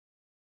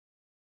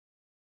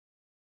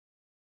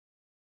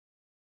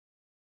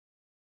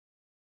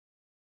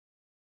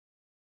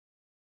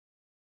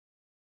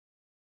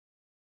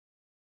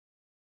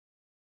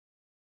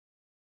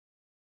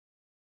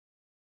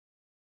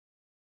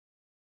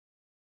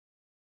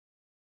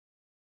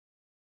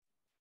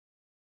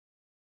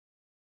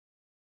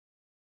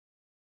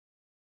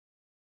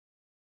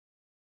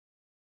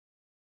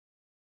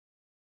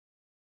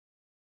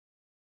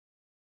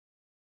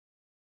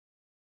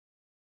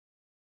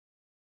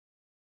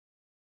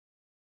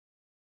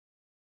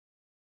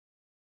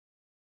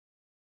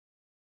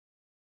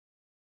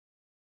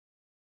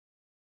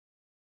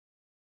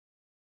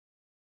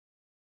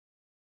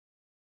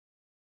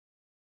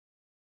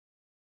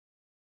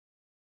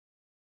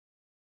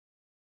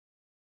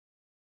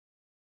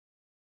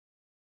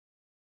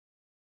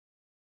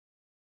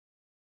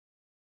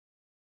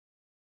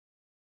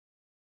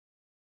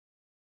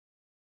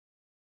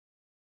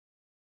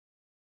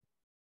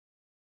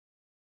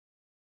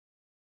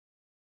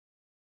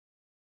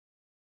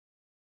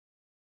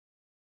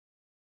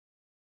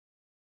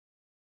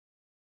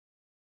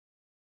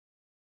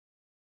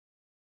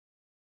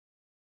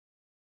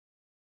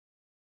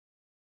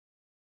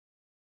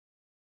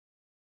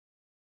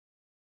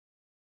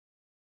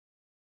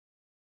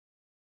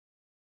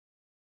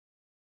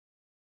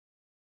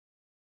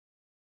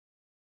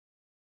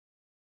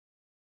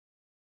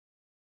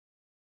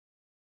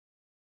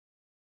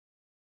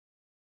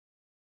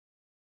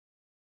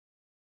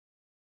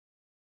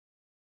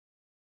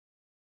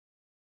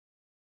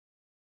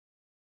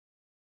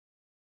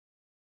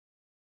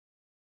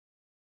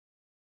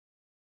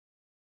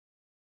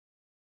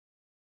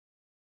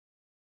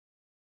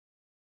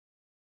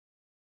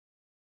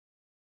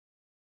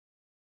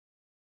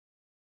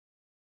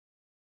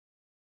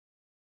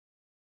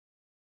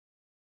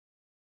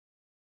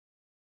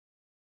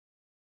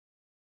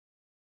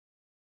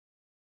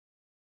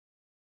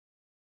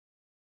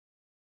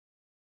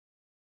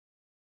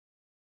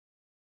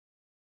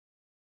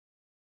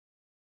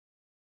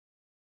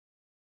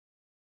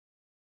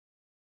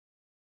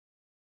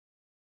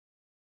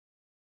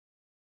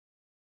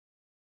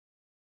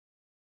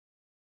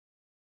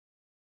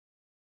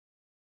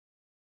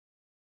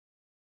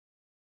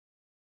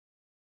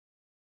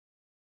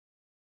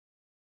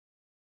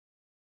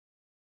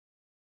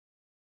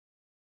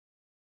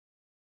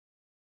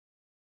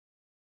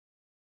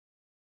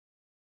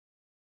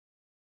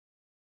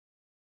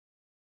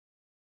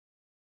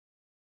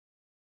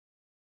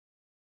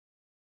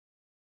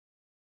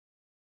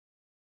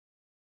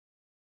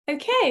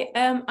Okay,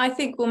 I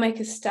think we'll make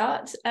a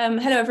start.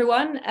 Hello,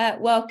 everyone.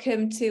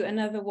 Welcome to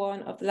another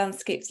one of the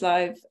Landscapes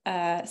Live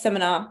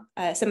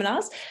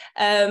seminars.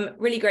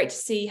 Really great to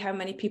see how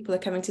many people are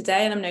coming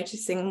today, and I'm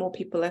noticing more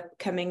people are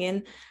coming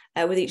in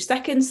with each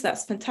second, so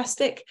that's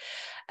fantastic.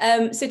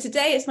 So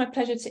today it's my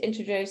pleasure to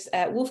introduce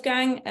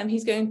Wolfgang.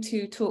 He's going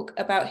to talk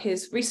about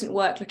his recent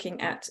work looking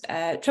at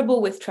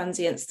trouble with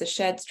transience, the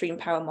shared stream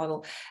power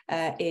model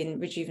in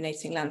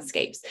rejuvenating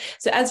landscapes.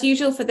 So as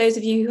usual, for those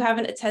of you who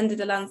haven't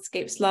attended a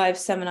Landscapes Live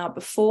seminar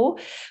before,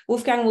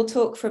 Wolfgang will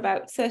talk for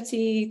about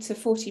 30 to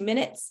 40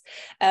 minutes,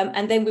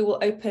 and then we will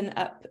open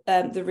up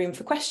the room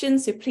for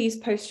questions. So please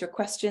post your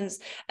questions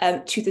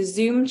to the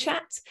Zoom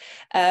chat,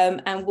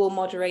 and we'll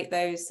moderate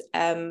those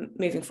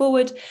moving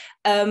forward.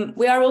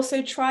 We are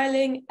also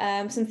trialing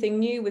something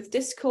new with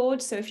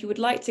Discord. So if you would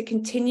like to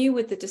continue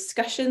with the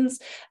discussions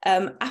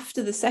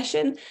after the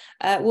session,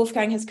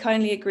 Wolfgang has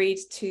kindly agreed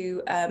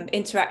to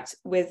interact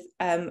with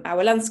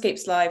our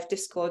Landscapes Live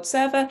Discord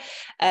server.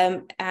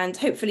 And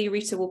hopefully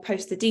Rita will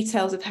post the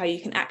details of how you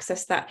can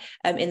access that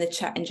in the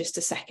chat in just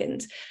a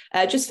second.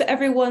 Just so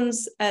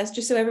everyone's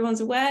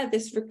aware,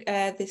 this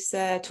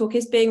talk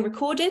is being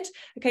recorded.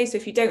 Okay, so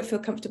if you don't feel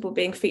comfortable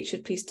being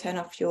featured, please turn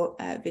off your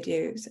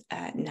videos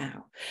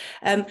now.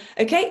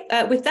 Okay,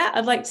 with that,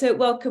 I'd like to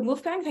welcome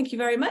Wolfgang. Thank you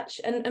very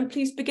much. And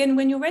please begin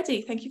when you're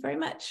ready. Thank you very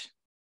much.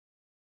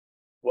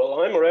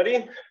 Well, I'm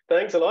ready.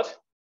 Thanks a lot,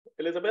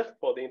 Elizabeth,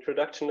 for the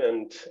introduction.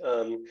 And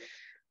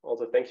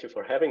also thank you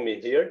for having me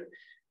here.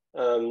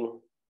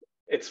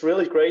 It's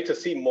really great to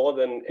see more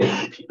than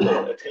 80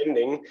 people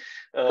attending,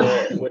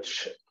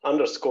 which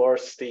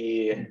underscores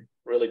the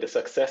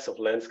success of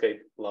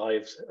Landscape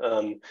Live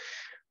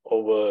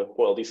over,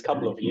 well, these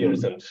couple of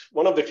years, and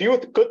one of the few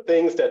good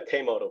things that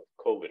came out of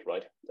COVID,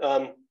 right?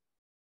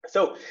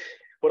 So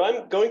what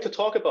I'm going to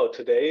talk about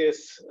today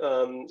is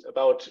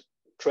about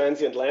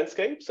transient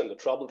landscapes and the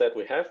trouble that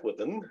we have with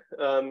them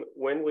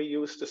when we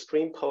use the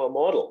stream power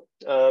model.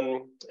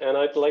 And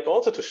I'd like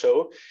also to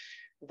show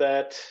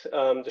that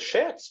the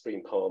shared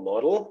stream power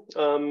model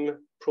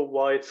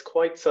provides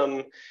quite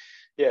some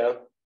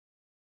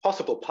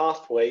possible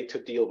pathway to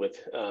deal with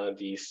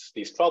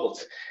these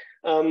troubles.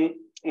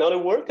 Now, the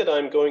work that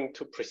I'm going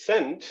to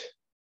present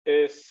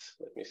is,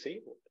 let me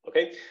see,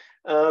 okay,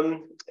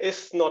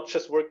 is not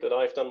just work that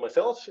I've done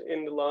myself.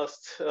 In the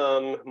last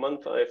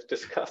month, I've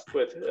discussed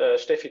with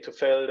Steffi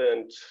Tufelde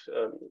and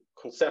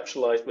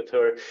conceptualized with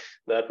her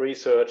that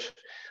research,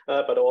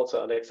 but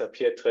also Alexa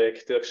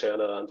Pietrek, Dirk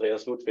Scherler,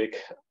 Andreas Ludwig,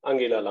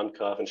 Angela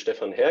Landgraf, and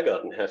Stefan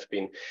Hergarten have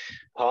been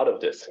part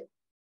of this.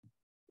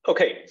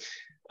 Okay,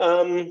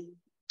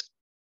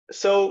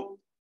 so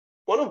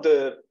one of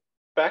the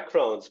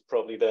backgrounds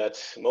probably that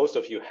most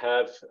of you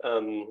have,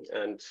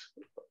 and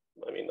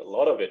I mean, a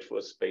lot of it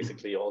was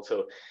basically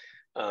also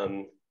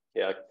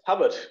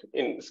covered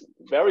in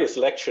various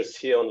lectures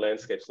here on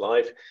Landscapes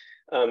Live,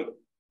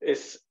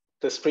 is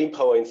the stream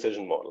power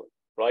incision model,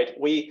 right?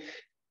 We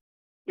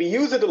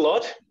use it a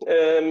lot.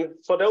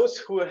 For those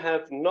who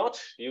have not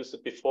used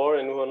it before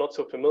and who are not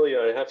so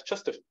familiar, I have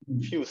just a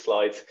few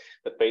slides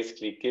that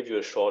basically give you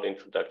a short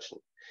introduction.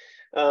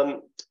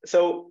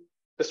 So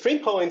the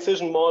stream power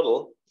incision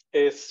model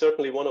is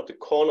certainly one of the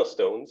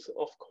cornerstones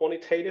of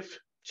quantitative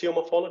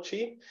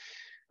geomorphology.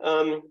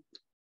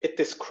 It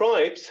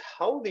describes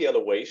how the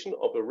elevation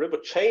of a river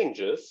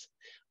changes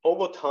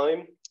over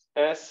time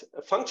as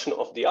a function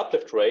of the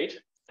uplift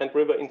rate and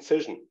river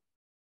incision.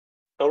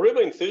 Now,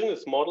 river incision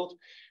is modeled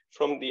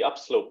from the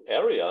upslope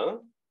area,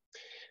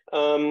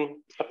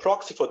 a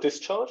proxy for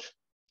discharge,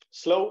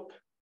 slope,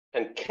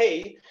 and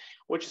K,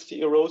 which is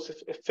the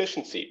erosive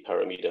efficiency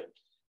parameter.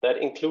 That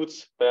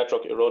includes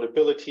bedrock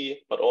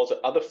erodibility, but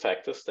also other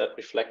factors that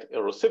reflect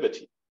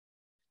erosivity.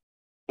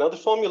 Now, the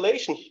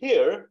formulation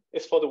here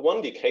is for the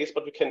 1D case,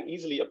 but we can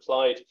easily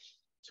apply it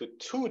to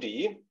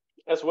 2D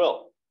as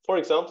well. For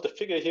example, the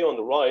figure here on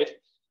the right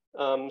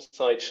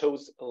side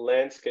shows a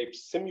landscape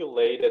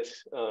simulated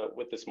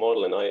with this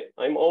model, and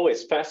I'm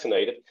always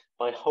fascinated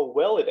by how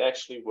well it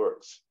actually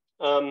works.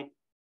 Now,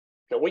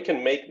 we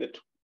can make it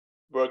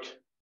work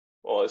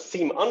or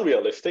seem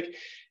unrealistic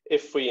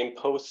if we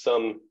impose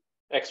some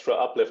extra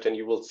uplift, and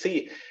you will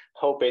see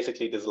how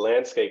basically this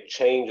landscape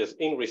changes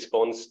in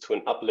response to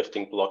an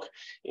uplifting block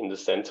in the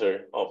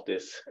center of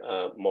this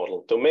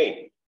model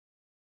domain.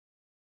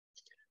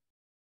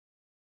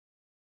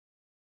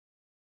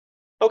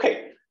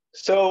 Okay,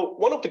 so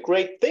one of the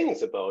great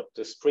things about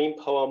the stream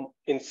power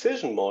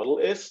incision model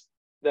is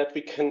that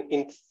we can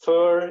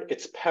infer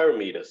its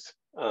parameters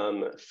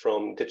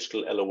from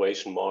digital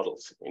elevation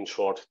models, in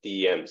short,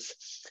 DEMs.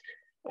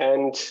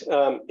 And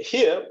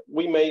here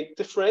we may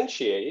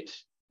differentiate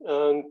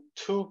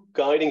two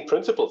guiding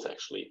principles,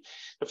 actually.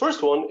 The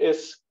first one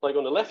is, like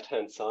on the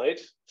left-hand side,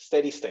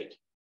 steady state.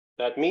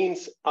 That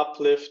means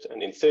uplift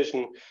and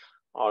incision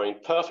are in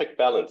perfect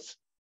balance.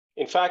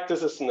 In fact,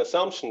 this is an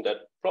assumption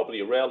that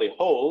probably rarely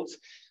holds,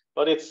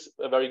 but it's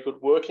a very good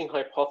working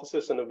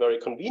hypothesis and a very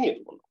convenient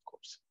one, of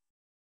course.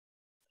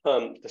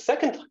 The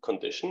second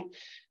condition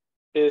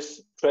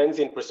is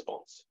transient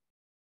response.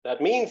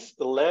 That means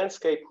the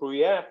landscape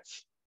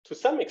reacts to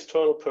some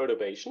external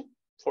perturbation,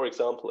 for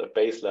example, a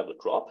base level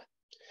drop,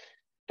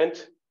 and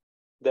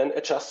then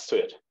adjusts to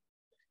it,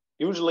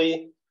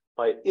 usually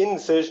by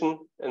incision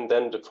and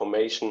then the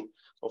formation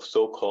of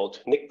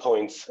so-called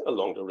knickpoints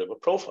along the river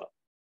profile.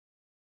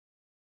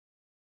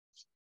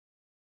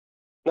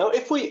 Now,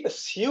 if we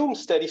assume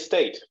steady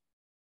state,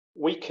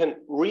 we can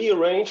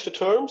rearrange the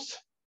terms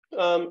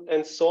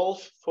and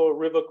solve for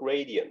river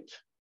gradient.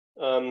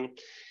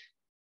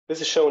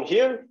 This is shown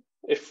here.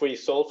 If we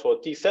solve for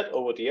dz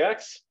over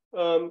dx,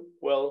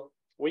 well,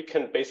 we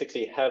can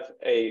basically have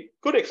a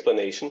good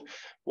explanation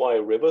why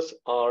rivers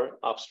are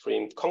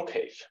upstream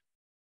concave.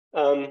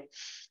 Now,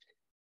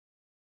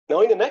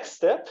 in the next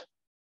step,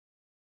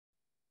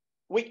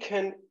 we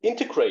can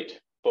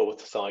integrate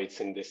both sides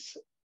in this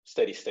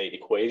steady state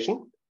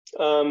equation.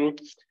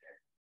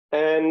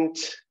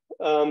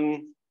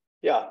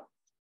 Yeah,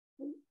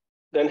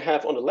 then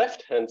have on the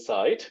left-hand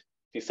side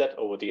dz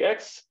over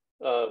dx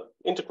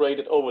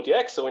integrated over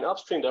dx. So in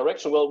upstream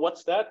direction, well,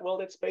 what's that? Well,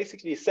 that's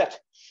basically z.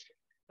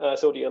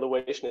 So the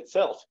elevation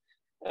itself.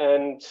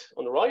 And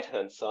on the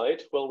right-hand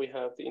side, well, we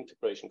have the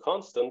integration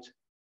constant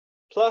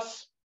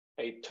plus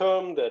a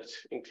term that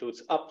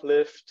includes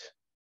uplift,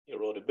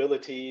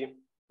 erodibility,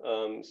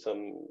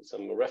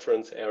 some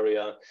reference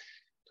area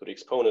to the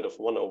exponent of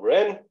 1 over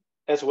n,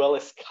 as well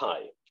as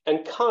chi.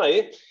 And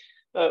chi,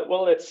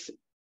 well, it's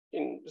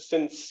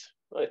since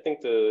I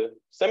think the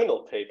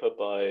seminal paper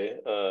by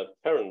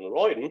Perrin and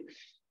Royden,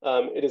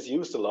 it is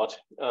used a lot.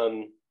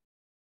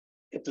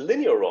 It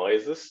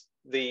linearizes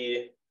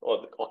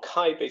or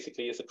chi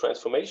basically is a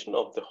transformation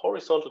of the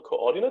horizontal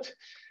coordinate,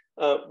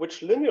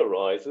 which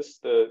linearizes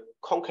the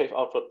concave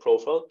outward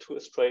profile to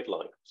a straight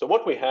line. So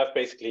what we have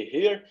basically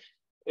here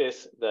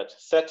is that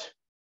z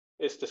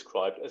is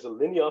described as a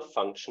linear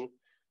function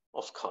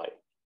of chi.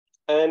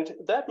 And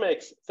that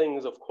makes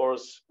things, of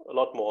course, a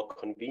lot more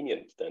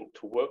convenient than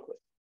to work with.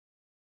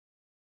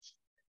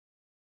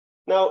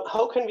 Now,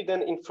 how can we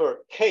then infer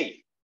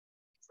k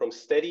from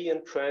steady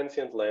and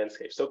transient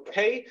landscapes? So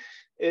k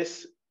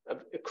is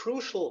a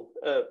crucial,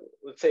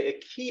 let's say, a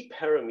key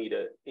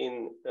parameter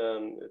in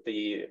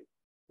the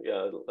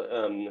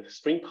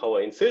stream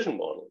power incision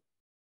model.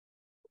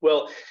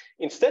 Well,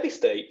 in steady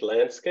state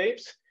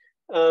landscapes,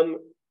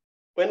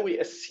 when we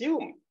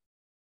assume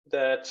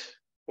that,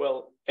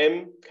 well,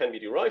 m can be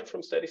derived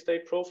from steady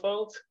state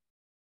profiles,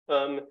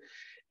 n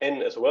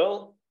as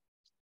well,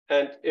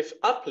 and if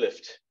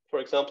uplift, for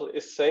example,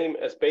 is same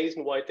as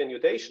basin-wide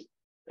denudation,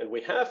 and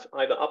we have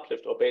either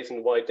uplift or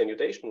basin-wide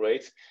denudation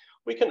rates,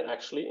 we can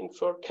actually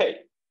infer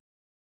k.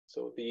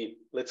 So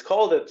let's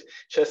call that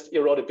just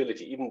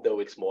erodibility, even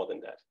though it's more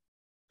than that.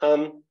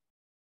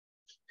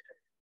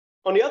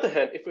 On the other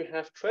hand, if we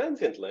have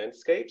transient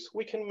landscapes,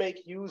 we can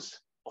make use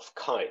of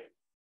chi,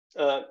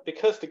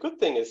 because the good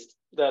thing is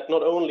that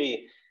not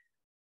only,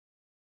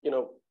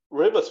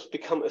 rivers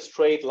become a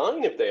straight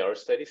line if they are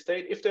steady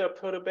state, if there are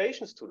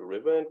perturbations to the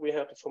river and we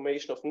have the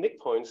formation of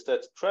knickpoints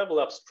that travel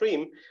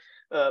upstream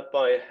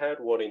by a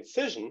headwater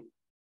incision,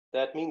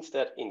 that means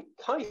that in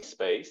chi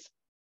space,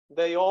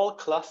 they all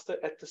cluster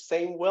at the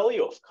same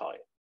value of chi.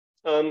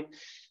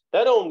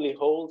 That only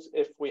holds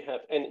if we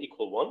have n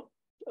equal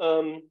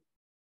 1,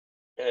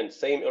 and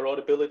same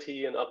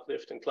erodibility and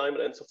uplift and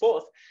climate and so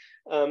forth.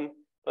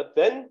 But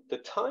then the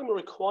time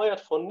required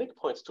for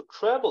knickpoints to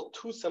travel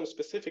to some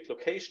specific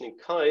location in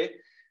chi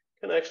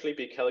can actually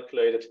be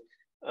calculated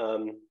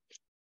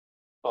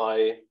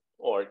by,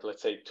 or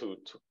let's say to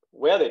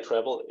where they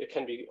travel, it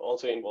can be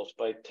also involved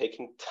by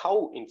taking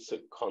tau into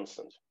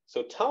constant.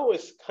 So tau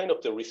is kind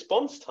of the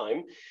response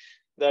time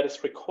that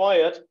is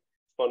required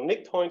for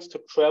knickpoints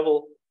to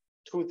travel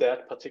to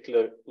that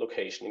particular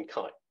location in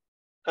chi.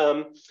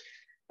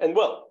 And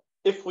well,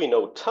 if we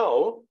know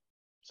tau,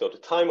 so the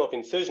time of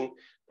incision,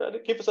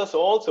 that gives us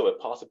also a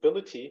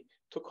possibility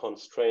to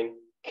constrain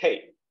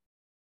k.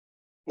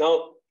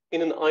 Now,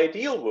 in an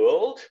ideal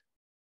world,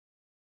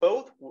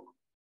 both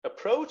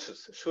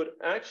approaches should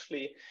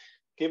actually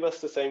give us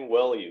the same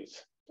values.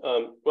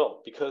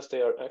 Well, because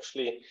they are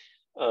actually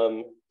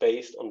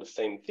based on the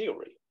same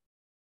theory.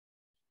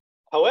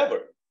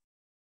 However,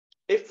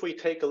 if we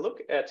take a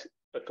look at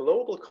a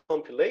global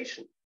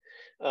compilation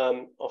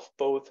of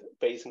both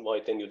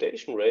basin-wide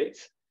denudation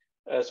rates,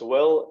 as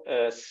well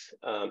as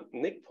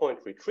knickpoint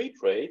retreat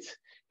rates,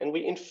 and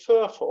we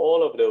infer for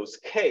all of those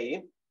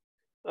k,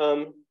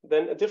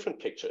 then a different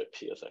picture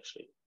appears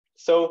actually.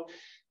 So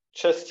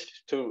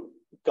just to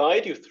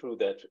guide you through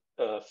that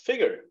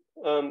figure,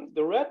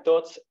 the red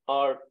dots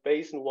are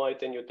basin-wide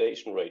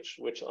denudation rates,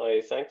 which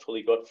I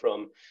thankfully got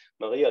from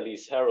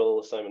Maria-Lise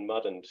Harrell, Simon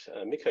Mudd, and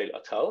Michael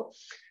et al.,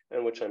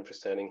 and which I'm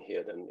presenting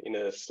here then in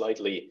a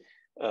slightly,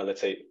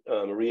 let's say,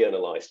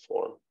 reanalyzed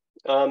form.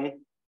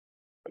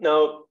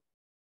 Now,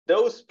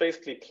 those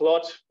basically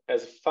plot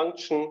as a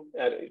function,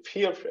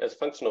 here as a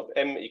function of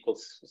m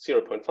equals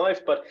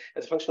 0.5, but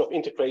as a function of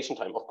integration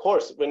time. Of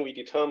course, when we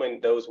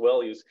determine those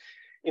values,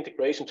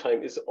 integration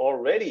time is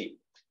already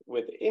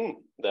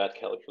within that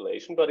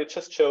calculation, but it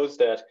just shows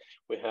that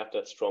we have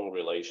that strong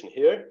relation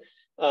here.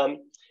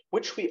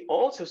 which we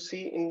also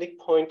see in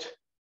knickpoint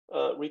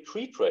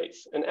retreat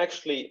rates, and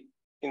actually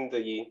in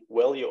the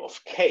value of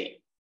K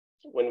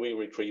when we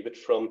retrieve it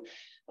from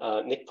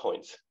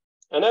knickpoints.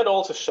 And that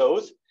also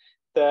shows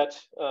that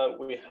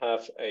we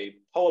have a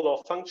power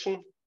law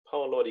function,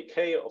 power law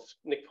decay of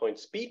knickpoint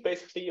speed,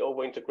 basically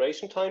over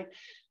integration time.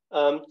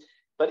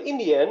 But in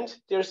the end,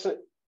 there's a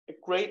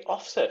great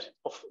offset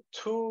of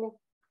 2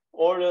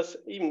 orders,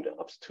 even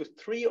up to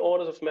 3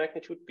 orders of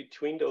magnitude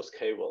between those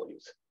K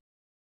values.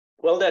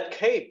 Well, that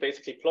K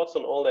basically plots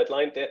on all that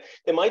line.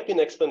 There might be an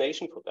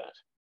explanation for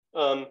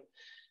that.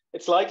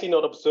 It's likely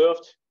not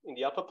observed in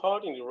the upper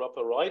part, in the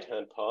upper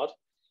right-hand part,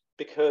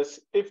 because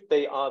if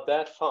they are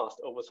that fast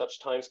over such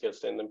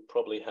timescales, then they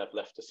probably have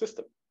left the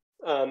system.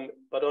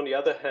 But on the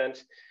other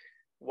hand,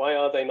 why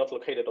are they not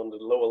located on the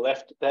lower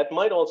left? That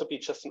might also be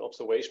just an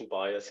observation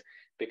bias,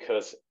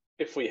 because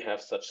if we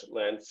have such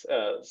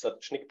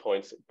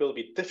knickpoints, it will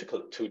be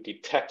difficult to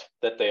detect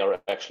that they are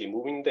actually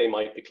moving. They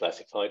might be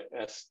classified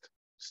as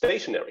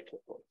stationary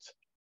knickpoints.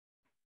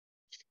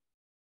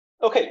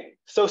 Okay,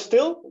 so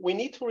still we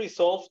need to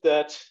resolve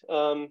that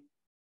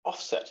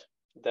offset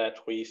that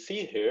we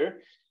see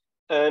here.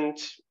 And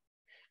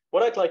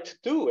what I'd like to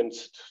do and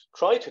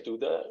try to do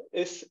that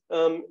is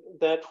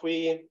that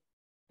we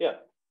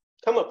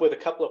come up with a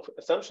couple of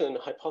assumptions and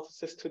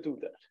hypotheses to do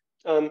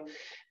that.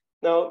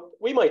 Now,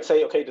 we might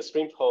say, okay, the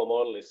stream power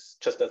model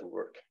just doesn't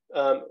work.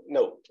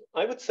 No,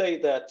 I would say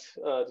that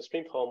the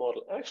stream power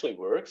model actually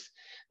works,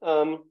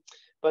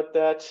 but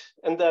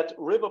that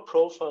river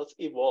profiles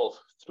evolve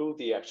through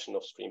the action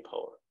of stream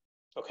power.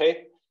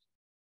 Okay,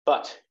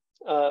 but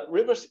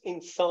rivers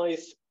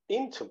incise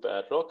into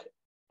bedrock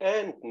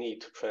and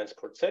need to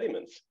transport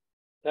sediments.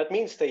 That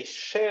means they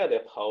share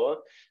their power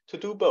to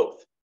do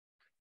both.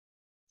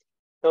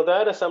 Now,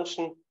 that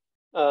assumption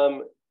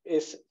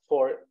is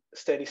for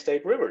steady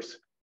state rivers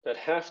that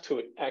have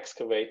to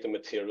excavate the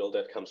material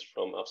that comes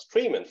from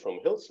upstream and from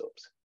hill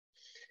slopes.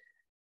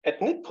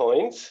 At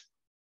knickpoints,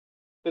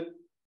 the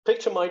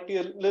picture might be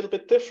a little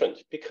bit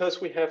different,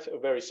 because we have a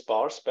very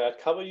sparse bed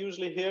cover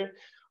usually here,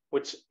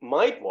 which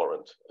might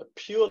warrant a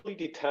purely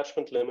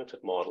detachment limited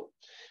model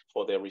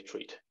for their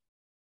retreat.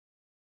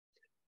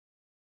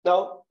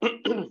 Now,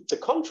 the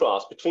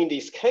contrast between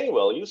these K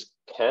values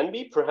can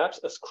be perhaps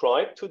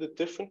ascribed to the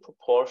different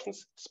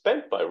proportions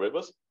spent by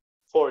rivers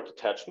for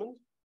detachment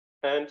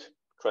and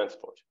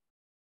transport.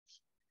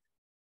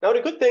 Now,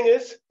 the good thing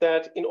is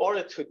that in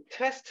order to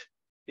test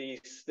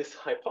this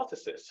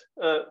hypothesis,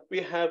 we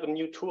have a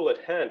new tool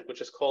at hand,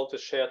 which is called the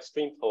shared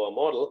stream power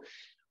model,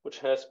 which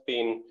has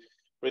been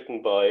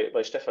written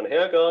by Stefan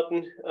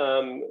Hergarten,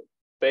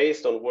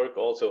 based on work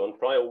also on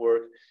prior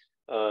work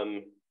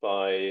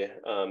by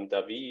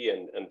Davy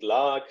and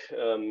Lag,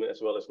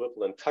 as well as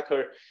Whipple and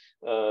Tucker,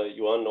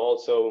 Yuan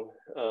also.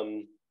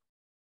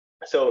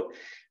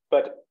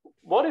 But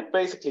what it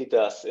basically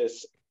does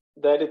is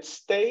that it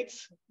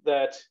states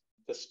that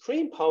the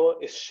stream power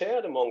is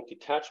shared among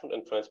detachment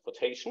and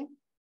transportation.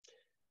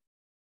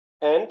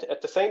 And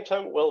at the same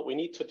time, well, we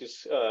need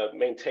to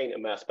maintain a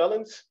mass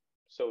balance,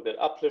 so that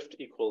uplift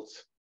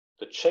equals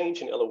the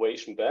change in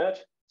elevation bed.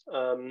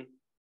 And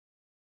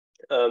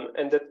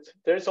that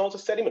there's also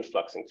sediment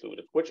flux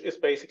included, which is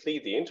basically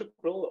the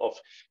integral of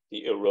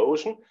the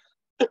erosion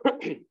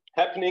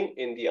happening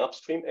in the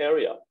upstream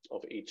area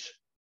of each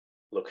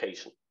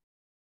location.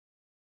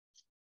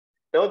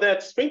 Now,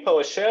 that stream power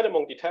is shared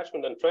among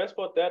detachment and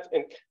transport, that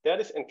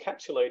is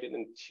encapsulated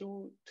in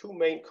two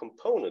main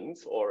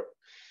components or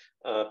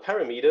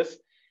parameters,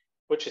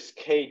 which is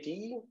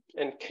KD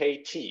and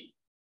KT.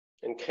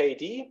 And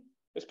KD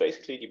is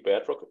basically the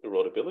bedrock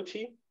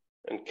erodibility,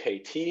 and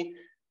KT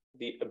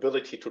the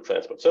ability to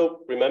transport. So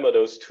remember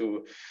those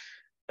two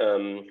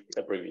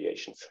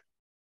abbreviations.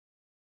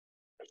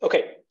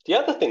 Okay, the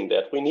other thing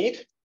that we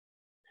need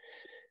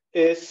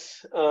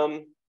is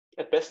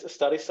at best a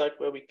study site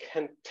where we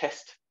can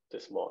test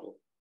this model.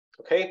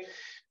 Okay,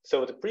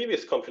 so the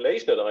previous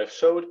compilation that I've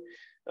showed,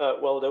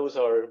 well, those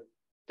are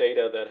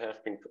data that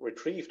have been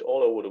retrieved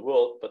all over the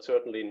world, but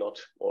certainly not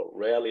or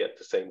rarely at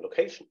the same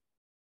location.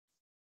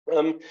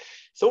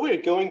 So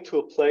we're going to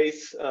a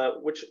place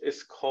which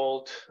is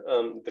called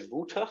the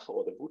Wutach,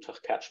 or the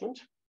Wutach catchment.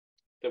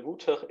 The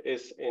Wutach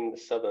is in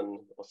southern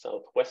or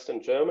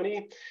southwestern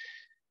Germany.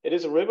 It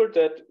is a river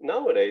that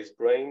nowadays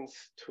drains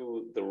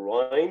to the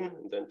Rhine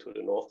and then to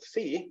the North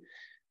Sea,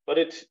 but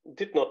it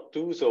did not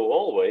do so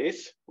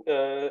always.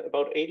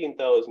 About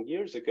 18,000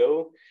 years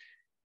ago,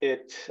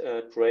 it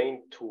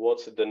drained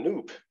towards the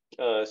Danube,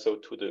 so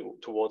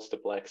towards the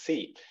Black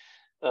Sea.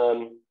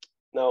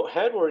 Now,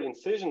 headward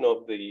incision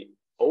of the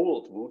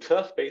old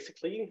Wutach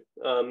basically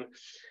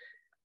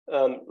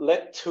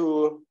led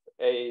to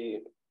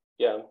a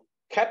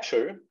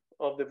capture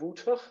of the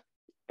Wutach,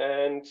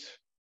 and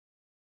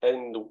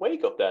in the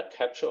wake of that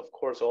capture, of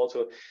course,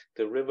 also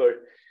the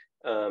river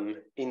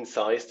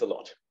incised a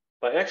lot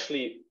by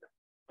actually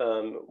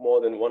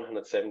more than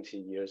 170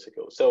 years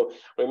ago. So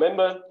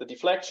remember, the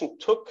deflection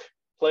took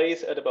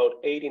place at about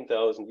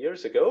 18,000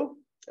 years ago.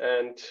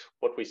 And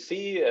what we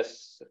see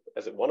as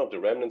one of the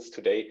remnants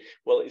today,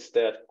 well, is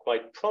that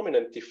quite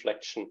prominent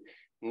deflection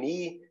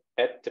knee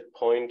at the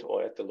point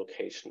or at the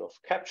location of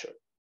capture.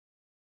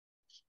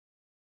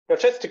 Now,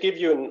 just to give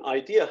you an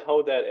idea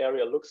how that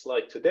area looks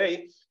like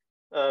today,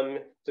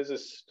 this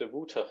is the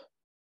Wutach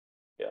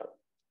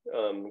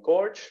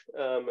gorge,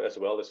 as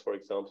well as, for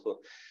example,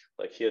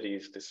 like here,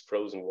 this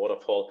frozen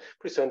waterfall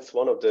presents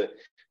one of the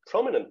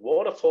prominent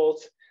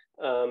waterfalls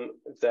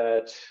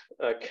that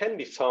can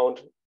be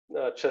found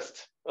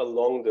just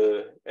along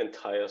the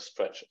entire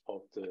stretch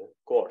of the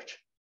gorge.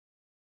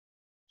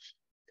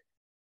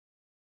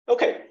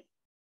 Okay,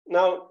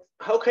 now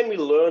how can we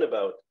learn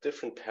about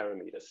different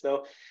parameters?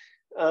 Now,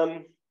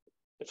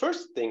 the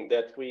first thing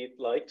that we'd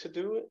like to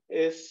do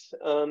is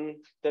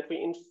that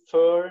we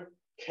infer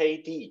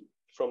KD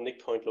from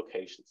knickpoint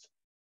locations.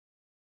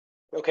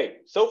 Okay,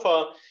 so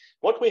far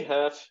what we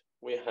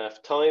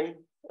have time.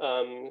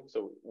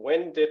 So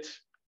when did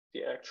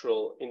the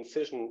actual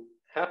incision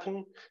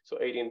happen?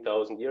 So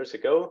 18,000 years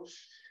ago.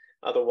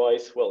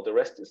 Otherwise, well, the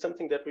rest is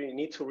something that we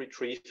need to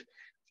retrieve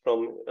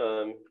from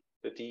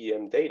the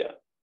DEM data.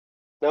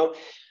 Now,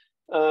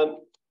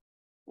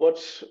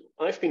 what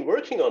I've been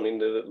working on in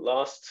the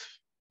last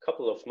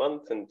couple of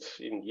months and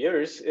even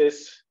years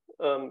is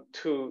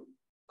to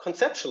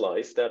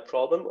conceptualize that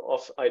problem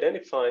of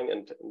identifying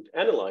and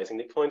analyzing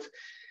knickpoints,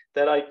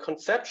 that I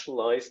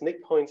conceptualize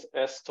knickpoints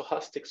as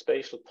stochastic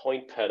spatial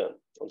point pattern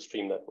on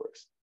stream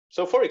networks.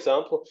 So for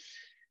example,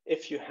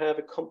 if you have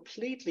a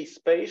completely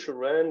spatial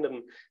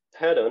random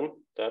pattern,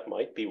 that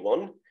might be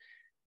one,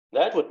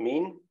 that would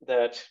mean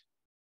that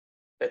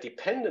a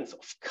dependence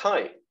of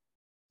chi,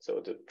 so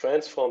the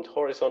transformed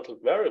horizontal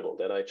variable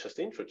that I just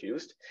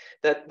introduced,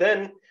 that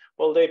then,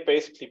 well, they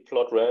basically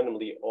plot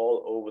randomly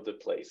all over the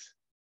place.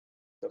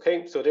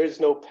 Okay, so there is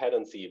no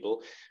pattern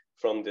seeable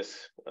from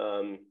this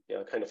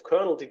kind of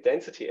kernel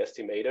density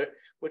estimator,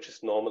 which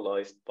is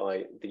normalized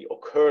by the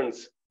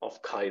occurrence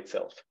of chi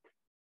itself.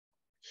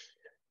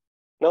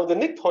 Now, the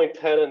knickpoint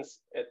patterns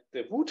at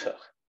the Wutach,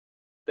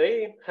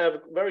 they have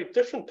a very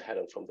different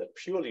pattern from that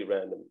purely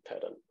random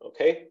pattern.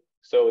 Okay,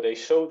 so they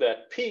show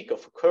that peak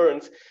of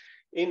occurrence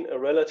in a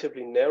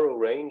relatively narrow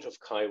range of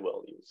chi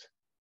values.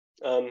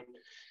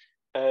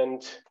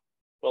 And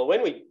well,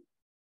 when we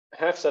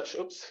have such,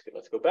 oops,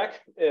 let's go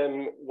back.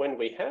 When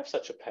we have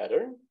such a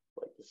pattern,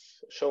 like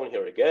this shown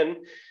here again,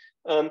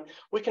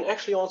 we can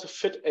actually also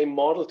fit a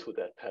model to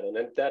that pattern.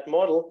 And that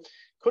model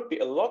could be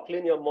a log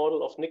linear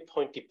model of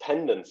knickpoint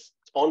dependence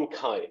on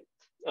chi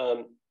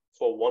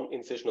for one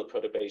incisional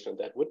perturbation.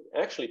 That would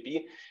actually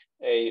be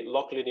a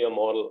log linear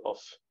model of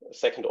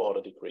second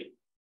order degree.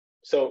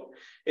 So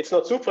it's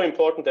not super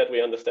important that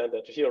we understand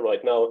that here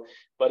right now,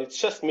 but it's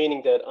just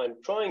meaning that I'm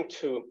trying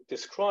to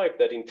describe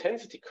that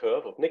intensity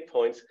curve of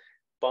knickpoints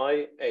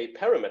by a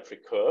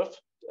parametric curve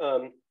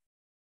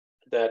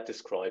that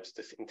describes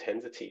this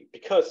intensity.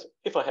 Because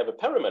if I have a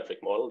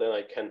parametric model, then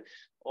I can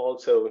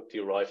also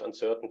derive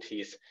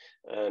uncertainties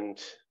and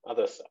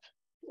other stuff.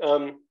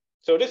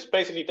 So this is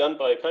basically done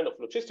by a kind of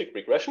logistic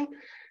regression.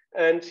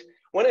 And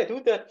when I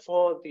do that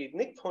for the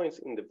knickpoints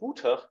in the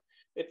Wutach,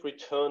 it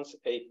returns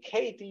a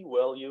KD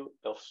value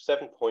of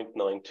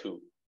 7.92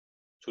 to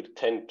the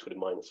 10 to the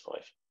minus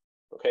 5.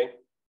 Okay.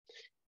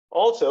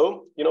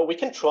 Also, we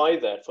can try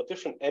that for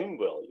different M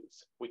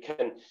values. We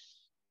can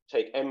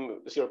take M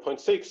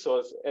 0.6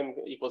 or M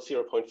equals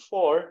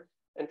 0.4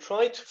 and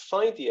try to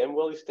find the M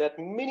values that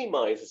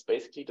minimizes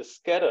basically the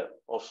scatter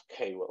of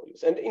K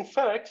values. And in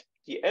fact,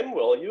 the M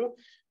value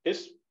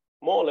is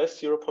more or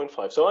less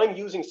 0.5. So I'm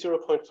using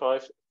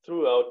 0.5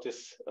 throughout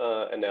this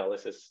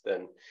analysis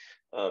then.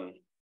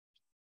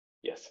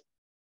 Yes.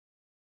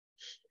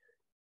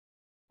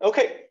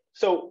 Okay,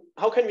 so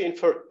how can we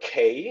infer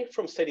K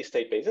from steady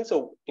state basins?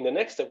 So in the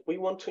next step, we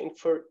want to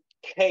infer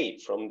K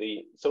from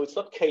the, so it's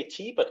not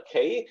KT, but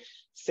K,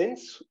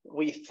 since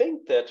we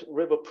think that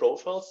river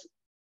profiles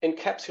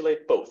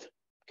encapsulate both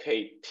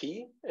KT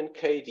and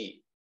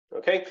KD.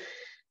 Okay,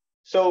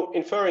 so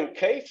inferring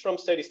K from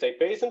steady state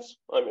basins,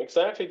 I'm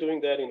exactly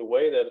doing that in the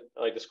way that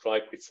I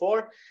described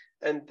before.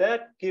 And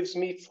that gives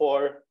me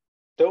for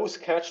those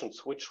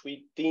catchments which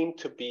we deem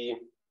to be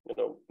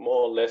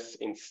more or less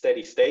in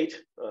steady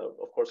state.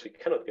 Of course, we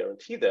cannot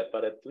guarantee that,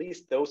 but at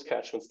least those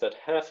catchments that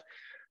have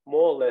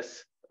more or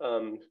less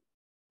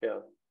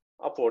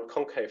upward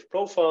concave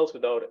profiles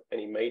without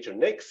any major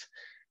nicks,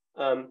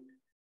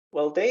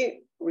 well,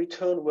 they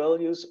return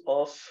values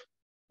of,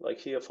 like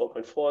here,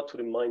 4.4 to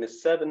the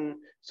minus 7.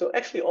 So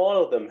actually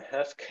all of them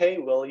have K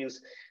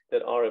values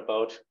that are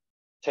about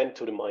 10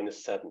 to the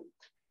minus 7.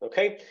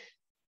 Okay,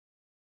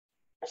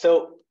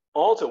 so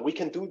also we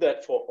can do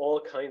that for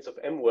all kinds of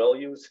M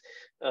values.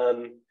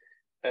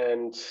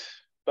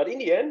 But in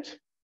the end,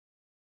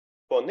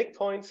 for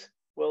knickpoints,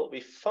 well, we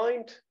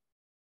find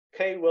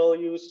K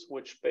values,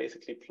 which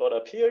basically plot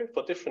up here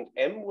for different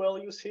M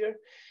values here.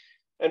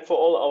 And for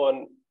all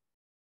our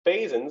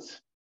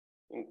basins,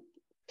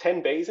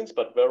 10 basins,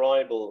 but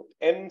variable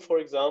M, for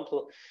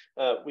example,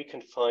 we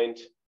can find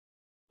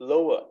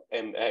lower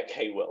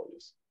K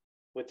values.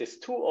 with this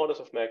 2 orders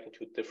of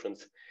magnitude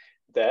difference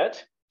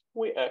that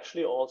we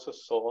actually also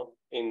saw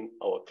in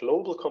our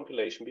global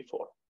compilation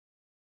before.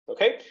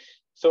 Okay,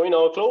 so in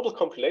our global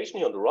compilation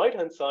here on the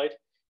right-hand side,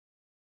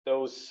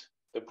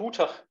 the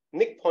Wutach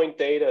knickpoint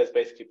data is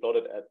basically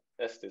plotted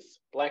as this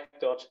black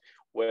dot,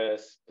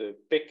 whereas the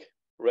big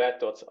red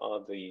dots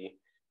are the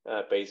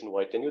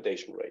basin-wide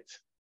denudation rates.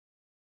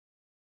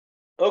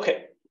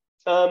 Okay,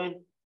 now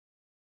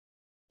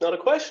the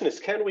question is,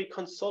 can we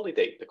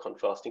consolidate the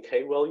contrasting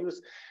K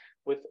values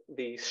with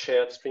the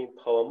shared stream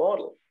power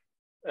model?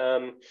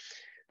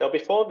 Now,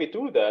 before we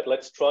do that,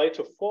 let's try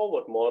to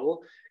forward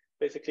model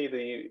basically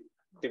the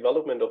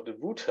development of the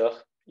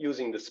Wutach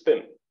using the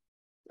SPIM.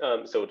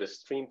 So the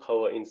stream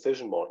power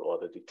incision model, or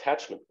the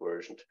detachment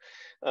version.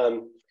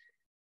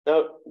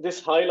 Now,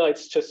 this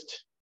highlights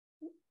just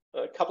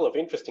a couple of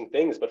interesting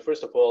things, but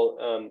first of all,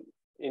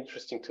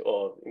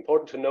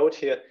 important to note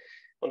here,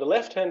 on the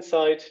left-hand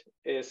side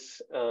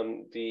is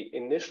the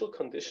initial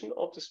condition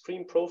of the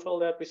stream profile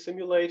that we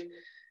simulate.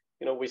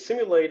 You know, we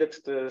simulated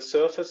the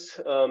surface,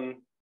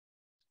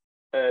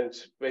 and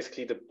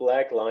basically the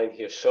black line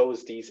here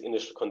shows these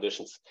initial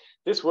conditions.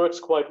 This works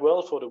quite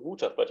well for the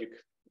Wutach, but you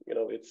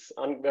know, it's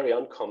very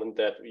uncommon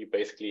that you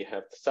basically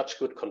have such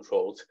good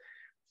controls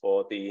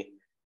for the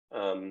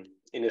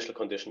initial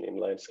condition in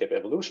landscape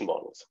evolution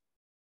models.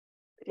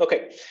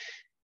 Okay,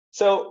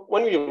 so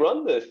when we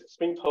run the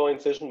stream power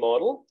incision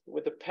model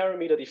with a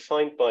parameter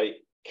defined by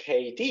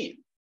KD,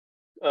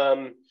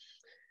 and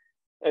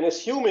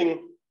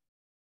assuming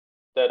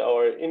that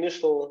our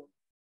initial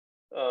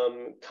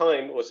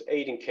time was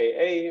 8 in Ka,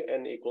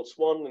 n equals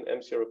 1, and m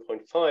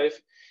 0.5,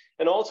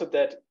 and also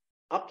that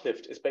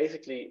uplift is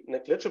basically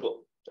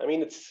negligible. I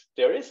mean,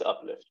 there is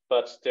uplift,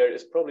 but there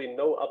is probably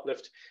no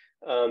uplift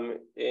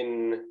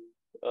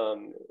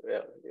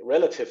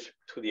relative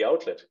to the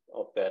outlet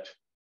of that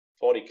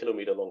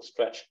 40-kilometer long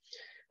stretch.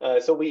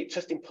 So we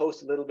just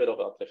imposed a little bit of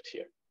uplift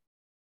here.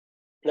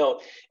 Now,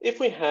 if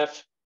we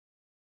have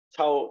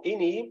tau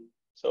ini,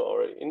 so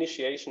our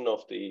initiation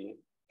of the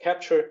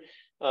capture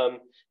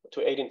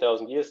to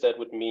 18,000 years, that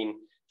would mean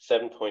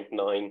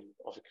 7.9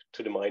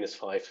 to the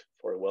 -5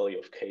 for a value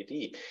of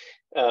KD.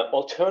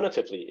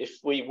 Alternatively, if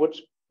we would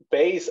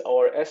base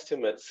our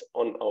estimates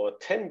on our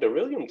 10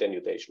 beryllium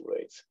denudation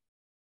rates,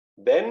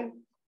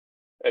 then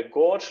a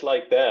gorge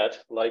like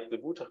that, like the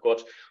Wutach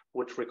gorge,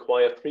 would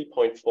require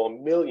 3.4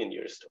 million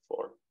years to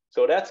form.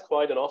 So that's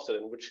quite an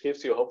offset, which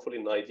gives you hopefully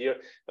an idea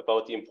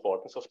about the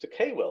importance of the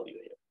K value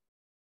here.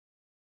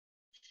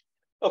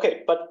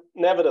 Okay, but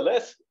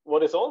nevertheless,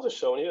 what is also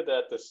shown here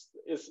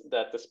is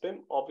that the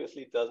SPIM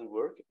obviously doesn't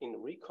work in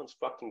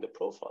reconstructing the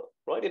profile,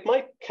 right? It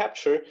might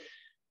capture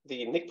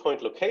the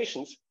knickpoint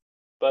locations,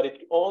 but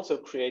it also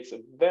creates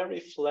a very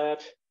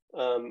flat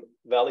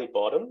valley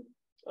bottom,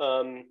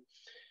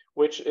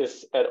 which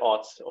is at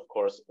odds, of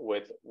course,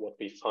 with what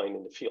we find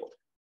in the field.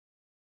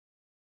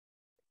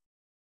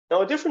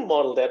 Now, a different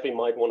model that we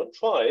might want to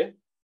try,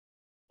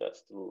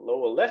 that's the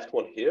lower left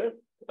one here,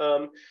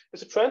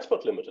 is a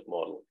transport limited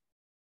model.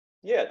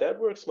 Yeah, that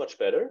works much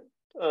better,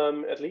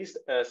 at least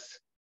as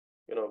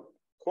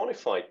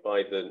quantified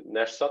by the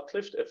Nash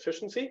subclift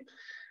efficiency,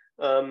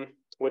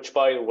 which,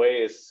 by the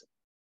way, is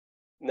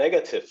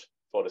negative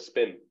for the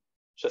SPIM.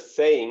 Just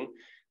saying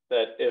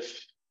that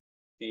if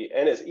the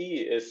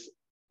NSE is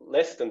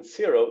less than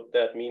 0,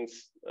 that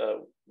means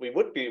we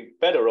would be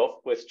better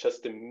off with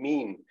just the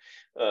mean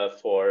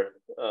for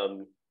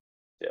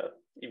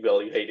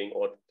evaluating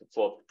or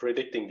for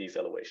predicting these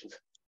elevations.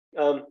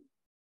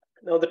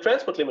 Now, the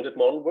transport limited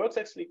model works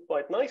actually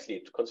quite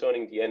nicely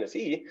concerning the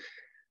NSE.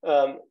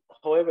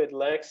 However, it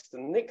lacks the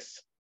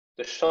nicks,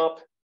 the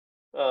sharp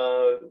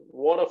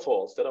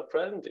waterfalls that are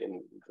present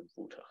in the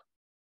Wutach.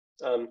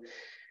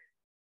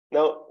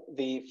 Now,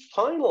 the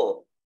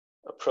final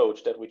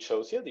approach that we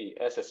chose here, the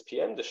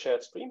SSPM, the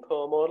shared stream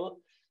power model,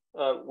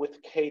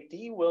 with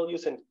KD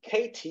values and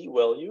KT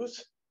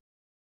values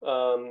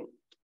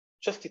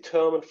just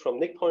determined from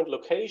knickpoint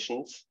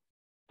locations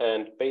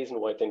and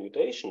basin-wide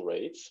denudation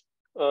rates,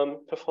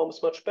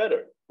 performs much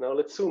better. Now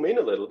let's zoom in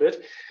a little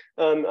bit.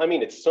 I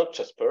mean, it's not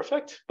just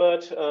perfect,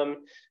 but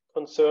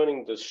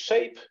concerning the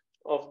shape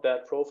of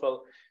that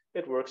profile,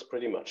 it works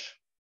pretty much,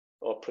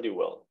 or pretty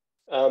well.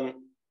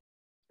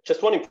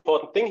 Just one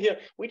important thing here,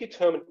 we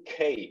determined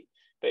K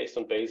based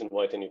on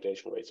basin-wide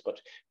denudation rates, but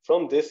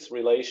from this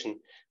relation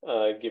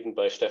given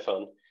by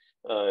Stefan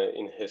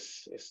in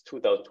his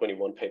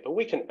 2021 paper,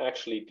 we can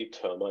actually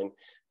determine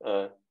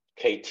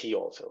KT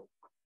also.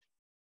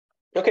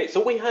 Okay,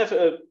 so we have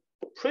a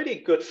pretty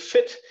good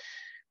fit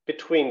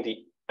between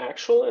the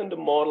actual and the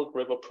modeled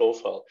river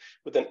profile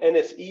with an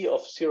NSE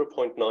of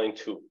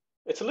 0.92.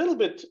 It's a little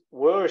bit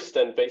worse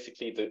than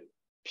basically the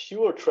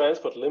pure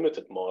transport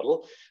limited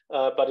model,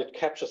 but it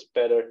captures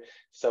better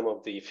some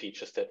of the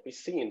features that we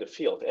see in the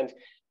field. And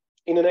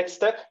in the next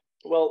step,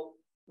 well,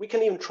 we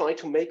can even try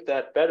to make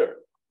that better.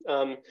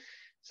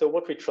 So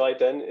what we try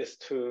then is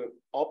to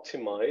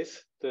optimize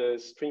the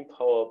stream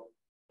power,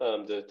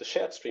 the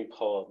shared stream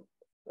power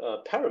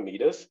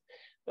parameters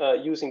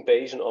using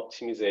Bayesian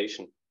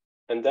optimization.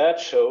 And that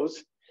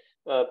shows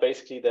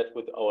basically that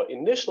with our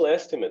initial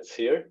estimates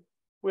here,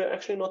 we're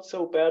actually not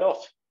so bad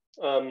off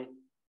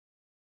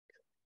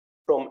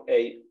from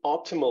a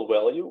optimal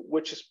value,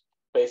 which is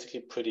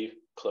basically pretty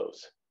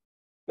close.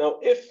 Now,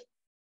 if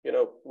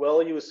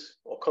values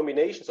or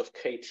combinations of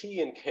KT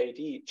and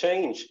KD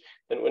change,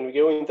 and when we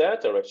go in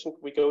that direction,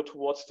 we go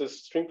towards the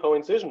stream power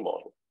incision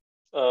model.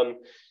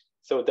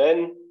 So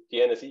then the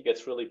NSE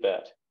gets really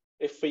bad.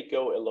 If we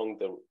go along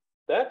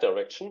that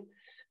direction,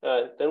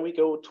 then we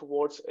go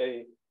towards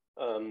a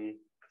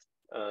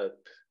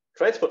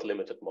transport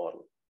limited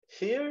model.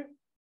 Here,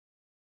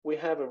 we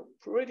have a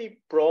pretty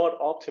broad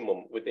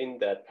optimum within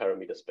that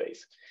parameter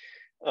space.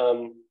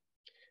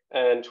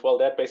 And well,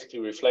 that basically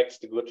reflects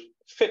the good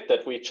fit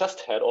that we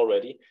just had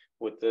already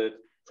with the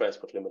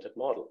transport limited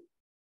model.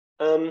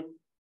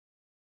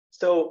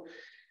 So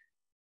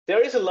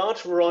there is a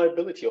large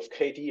variability of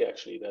KD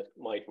actually that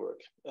might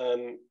work.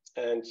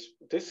 And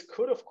this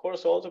could, of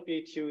course, also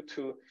be due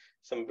to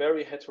some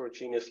very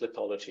heterogeneous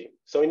lithology.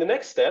 So in the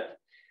next step,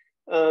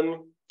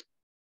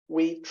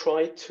 we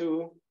try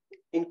to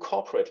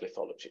incorporate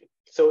lithology.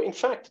 So in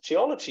fact, the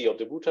geology of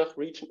the Wutach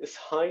region is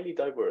highly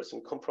diverse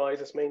and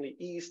comprises mainly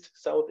east,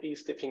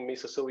 southeast dipping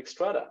Mesozoic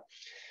strata.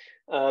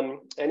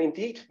 And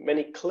indeed,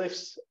 many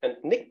cliffs and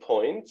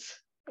knickpoints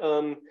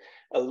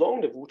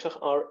along the Wutach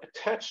are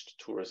attached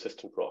to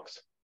resistant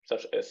rocks,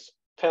 such as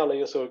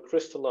Paleozoic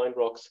crystalline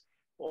rocks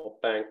or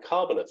bank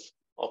carbonates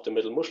of the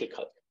middle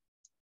Muschelkalk.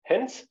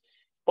 Hence,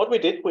 what we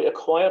did, we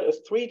acquired a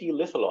 3D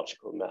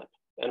lithological map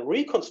and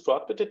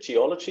reconstructed the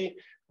geology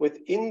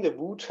within the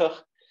Wutach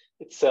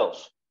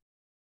itself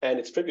and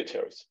its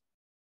tributaries.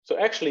 So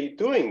actually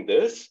doing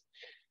this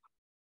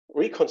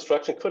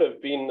reconstruction could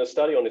have been a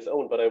study on its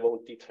own, but I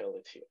won't detail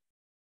it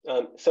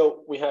here.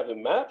 So we have a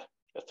map,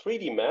 a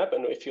 3D map,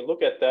 and if you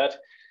look at that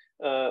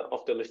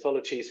of the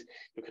lithologies,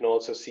 you can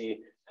also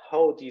see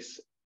how these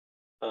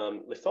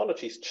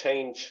lithologies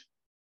change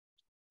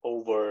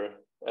over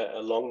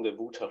along the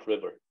Wutach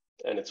River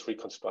and its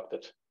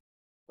reconstructed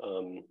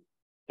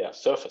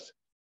surface.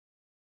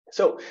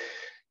 So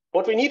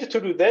what we needed to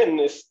do then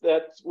is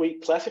that we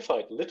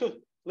classified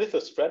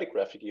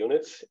lithostratigraphic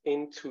units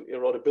into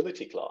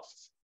erodibility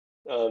classes.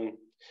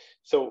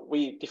 So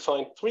we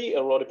defined 3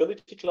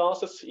 erodibility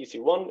classes.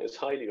 EC1 is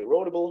highly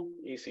erodible,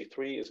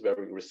 EC3 is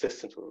very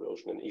resistant to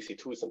erosion, and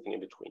EC2 is something in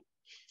between.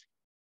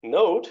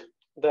 Note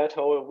that,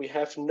 however, we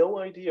have no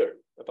idea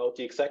about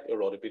the exact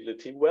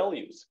erodibility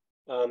values.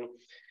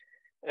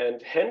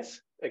 And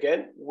hence,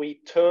 again,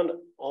 we turn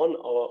on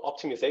our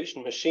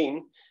optimization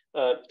machine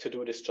to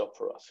do this job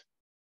for us.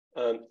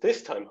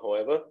 This time,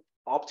 however,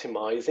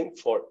 optimizing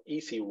for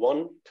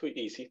EC1 to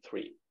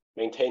EC3,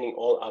 maintaining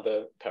all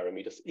other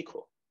parameters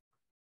equal.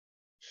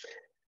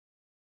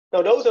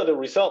 Now, those are the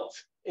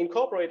results.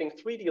 Incorporating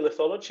 3D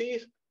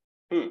lithology,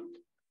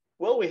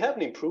 well, we have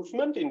an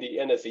improvement in the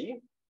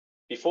NSE.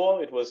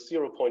 Before it was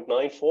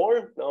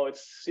 0.94, now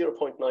it's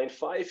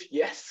 0.95.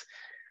 Yes,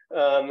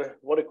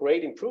 what a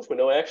great improvement.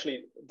 No,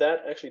 actually,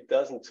 that actually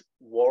doesn't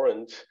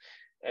warrant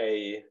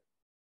a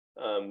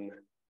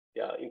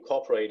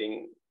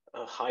incorporating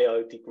a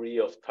higher degree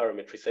of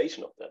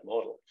parametrization of that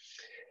model.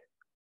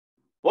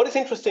 What is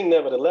interesting,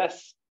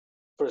 nevertheless,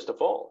 first of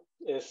all,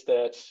 is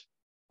that,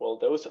 well,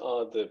 those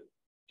are the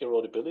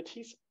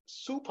erodibilities,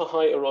 super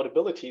high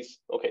erodibilities.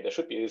 Okay, there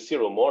should be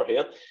 0 more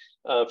here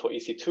for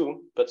EC2,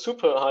 but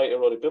super high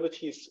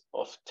erodibilities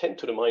of 10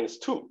 to the minus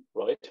 2,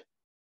 right?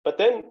 But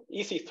then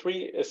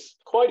EC3 is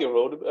quite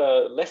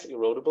less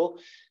erodible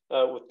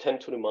with 10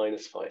 to the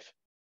minus 5.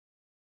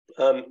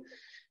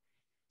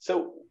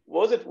 So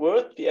was it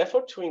worth the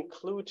effort to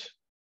include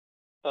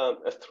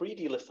a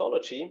 3D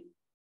lithology?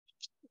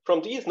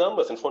 From these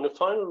numbers and from the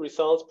final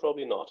results,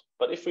 probably not.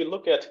 But if we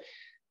look at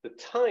the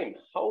time,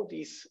 how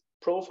these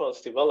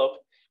profiles develop,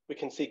 we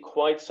can see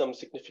quite some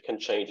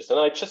significant changes. And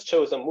I just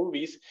chose some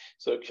movies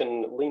so you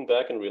can lean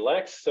back and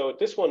relax. So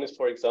this one is,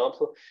 for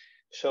example,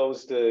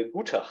 shows the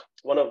Wutach,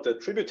 one of the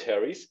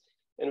tributaries.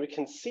 And we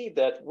can see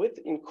that with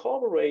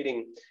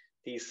incorporating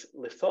these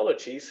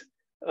lithologies,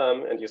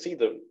 and you see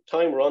the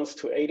time runs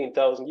to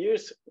 18,000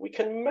 years, we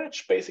can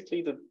match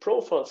basically the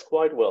profiles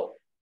quite well.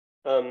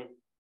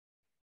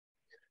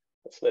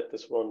 Let's let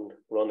this one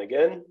run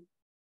again.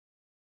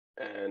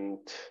 And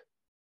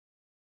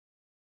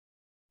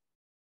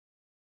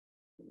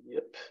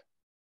yep.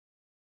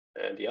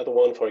 And the other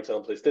one, for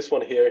example, is this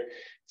one here.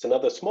 It's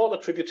another smaller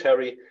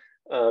tributary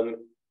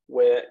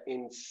where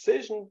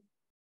incision,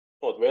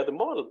 or where the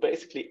model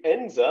basically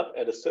ends up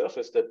at a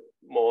surface that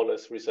more or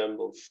less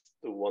resembles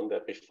the one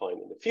that we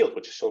find in the field,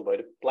 which is shown by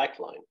the black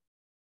line.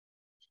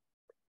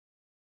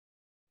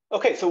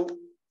 Okay, so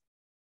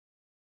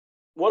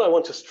what I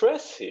want to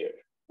stress here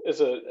is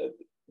a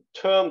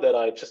term that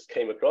I just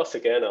came across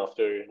again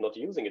after not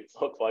using it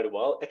for quite a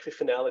while,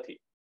 equifinality.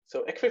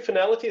 So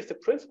equifinality is the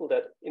principle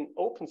that in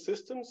open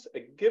systems, a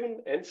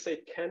given end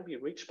state can be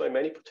reached by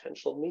many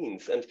potential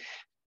means. And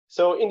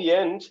so in the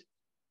end,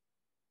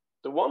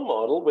 the one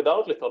model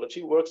without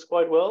lithology works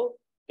quite well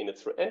in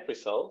its end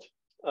result.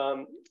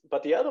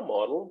 but the other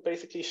model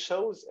basically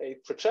shows a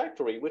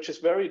trajectory which is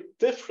very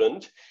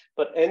different,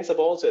 but ends up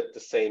also at the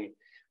same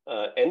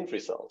end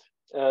result.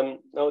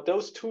 Now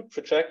those two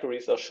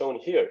trajectories are shown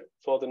here.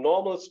 For the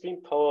normal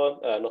stream power,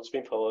 not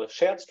stream power,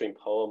 shared stream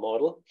power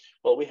model,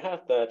 well, we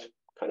have that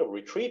kind of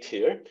retreat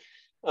here,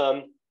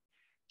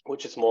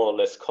 which is more or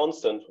less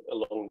constant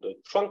along the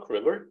trunk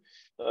river.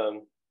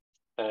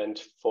 And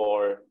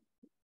for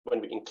when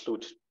we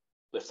include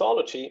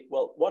lithology,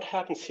 well, what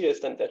happens here is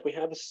then that we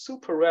have a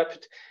super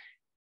rapid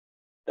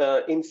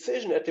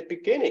incision at the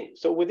beginning.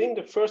 So within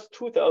the first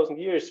 2,000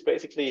 years,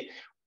 basically,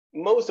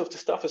 most of the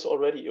stuff is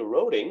already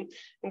eroding,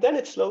 and then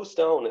it slows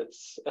down.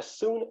 It's as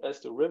soon as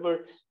the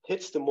river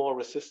hits the more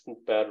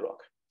resistant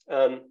bedrock.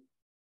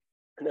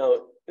 Now,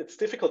 it's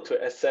difficult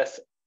to assess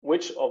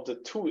which of the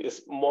two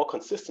is more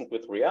consistent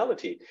with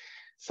reality.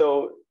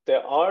 So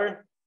there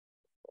are,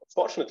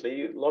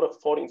 fortunately, a lot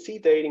of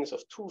 14C datings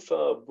of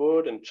tufa,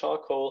 wood, and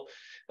charcoal,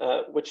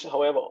 which,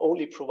 however,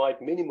 only provide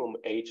minimum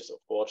ages of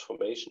gorge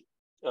formation.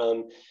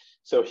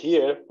 So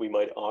here we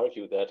might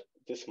argue that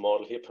this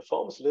model here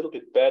performs a little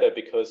bit better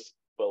because,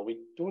 well, we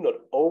do not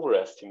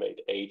overestimate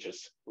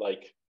ages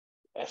like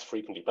as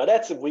frequently, but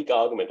that's a weak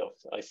argument.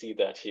 I see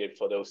that here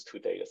for those two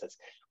data sets.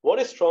 What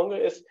is stronger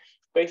is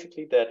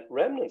basically that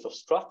remnants of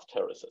strath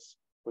terraces,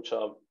 which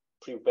are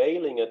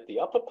prevailing at the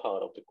upper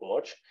part of the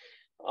gorge,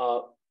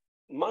 are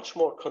much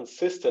more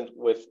consistent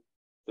with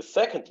the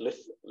second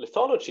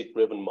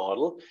lithology-driven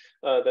model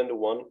than the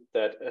one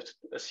that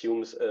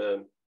assumes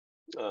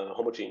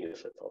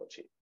homogeneous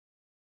lithology.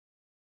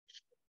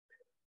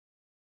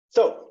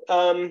 So,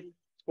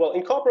 well,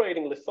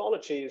 incorporating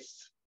lithology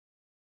is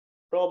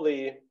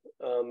probably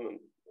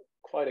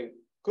quite a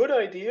good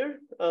idea.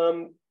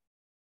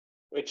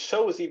 It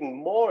shows even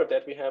more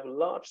that we have a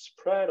large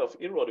spread of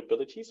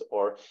erodibilities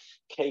or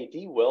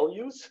KD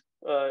values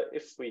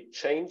if we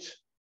change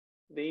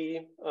the,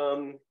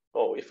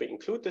 if we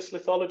include this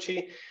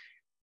lithology.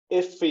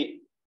 If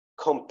we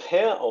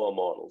compare our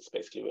models,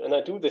 basically, and I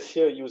do this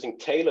here using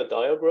Taylor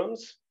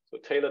diagrams. So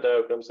Taylor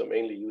diagrams are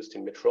mainly used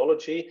in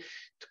metrology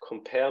to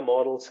compare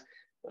models.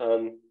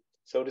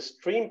 So the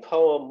stream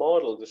power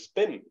model, the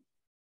SPIM,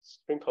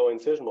 stream power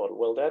incision model,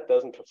 well, that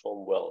doesn't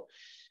perform well.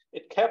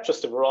 It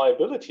captures the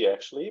variability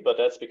actually, but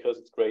that's because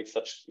it creates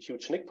such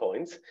huge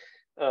knickpoints.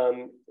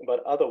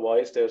 But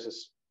otherwise, there's a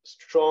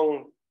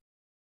strong,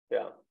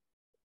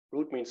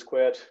 root mean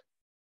squared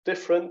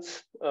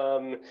difference,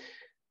 and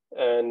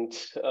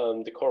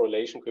the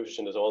correlation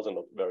coefficient is also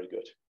not very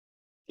good.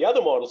 The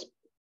other models,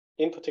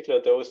 in particular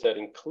those that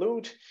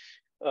include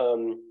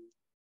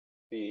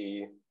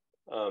the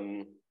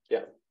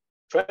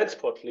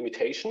transport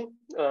limitation,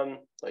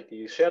 like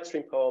the shared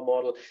stream power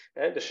model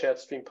and the shared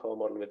stream power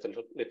model with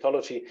the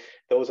lithology,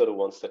 those are the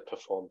ones that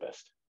perform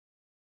best.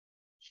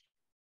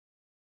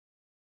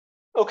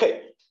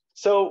 Okay,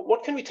 so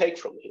what can we take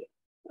from here?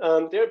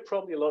 There are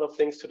probably a lot of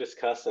things to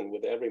discuss, and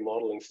with every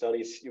modeling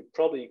studies, you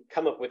probably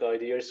come up with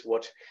ideas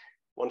what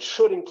one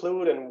should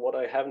include and what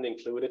I haven't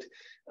included.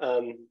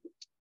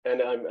 And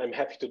I'm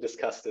happy to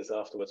discuss this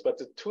afterwards. But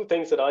the two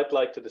things that I'd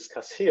like to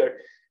discuss here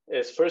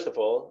is, first of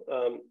all,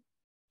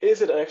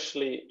 is it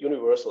actually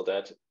universal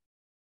that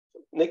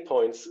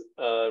knickpoints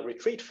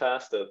retreat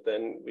faster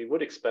than we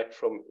would expect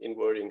from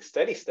inverting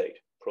steady state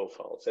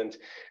profiles? And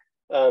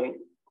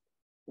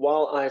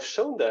while I've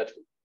shown that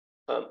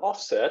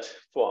offset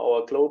for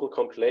our global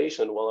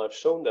compilation, while I've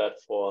shown that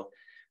for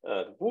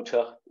the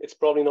Wutach, it's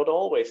probably not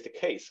always the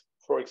case.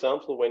 For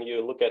example, when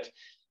you look at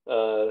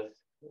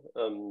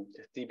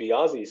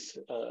DiBiase's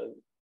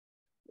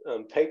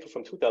paper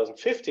from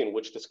 2015,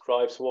 which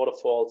describes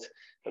waterfalls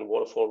and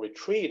waterfall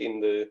retreat in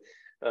the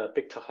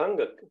Big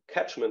Tahanga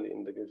catchment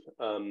in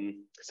the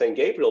St.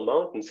 Gabriel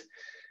Mountains,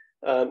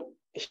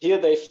 here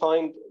they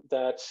find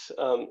that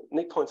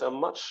knickpoints are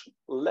much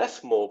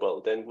less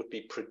mobile than would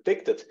be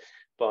predicted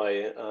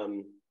by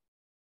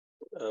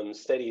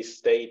steady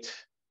state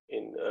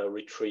in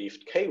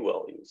retrieved K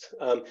values.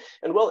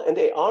 And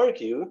they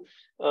argue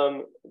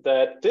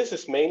that this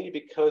is mainly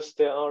because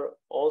there are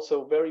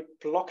also very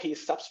blocky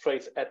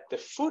substrates at the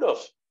foot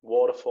of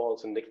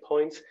waterfalls and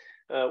knickpoints,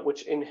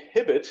 which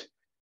inhibit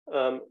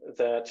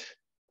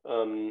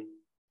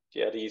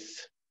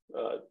these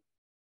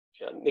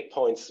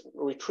knickpoints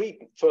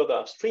retreat further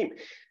upstream.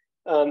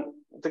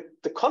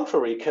 The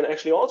contrary can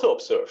actually also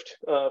observed.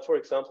 For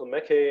example,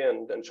 Mackay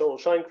and Joel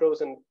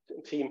Scheinkrose and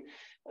team,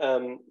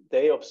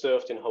 they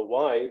observed in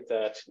Hawaii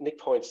that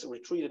knickpoints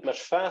retreated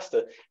much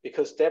faster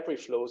because debris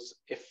flows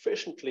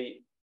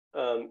efficiently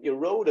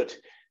eroded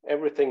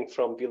everything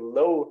from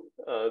below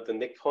the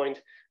knickpoint,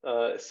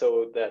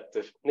 so that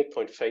the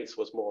knickpoint face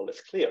was more or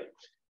less clear.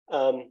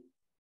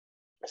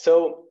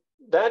 So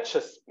that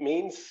just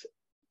means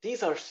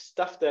these are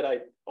stuff that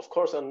of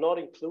course, are not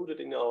included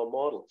in our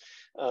model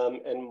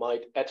and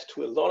might add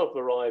to a lot of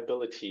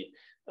variability.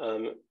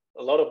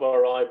 A lot of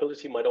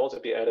variability might also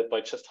be added by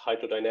just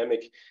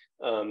hydrodynamic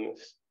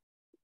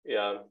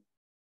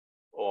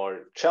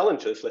or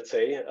challenges, let's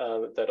say,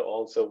 that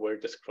also were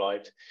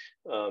described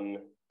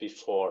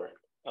before.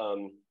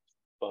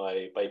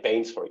 by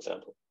Baines, for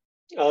example.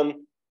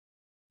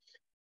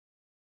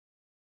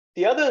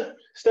 The other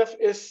stuff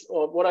is,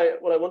 or what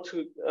I want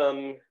to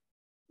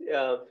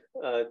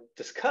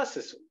discuss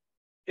is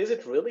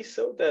it really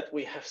so that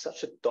we have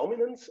such a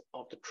dominance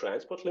of the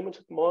transport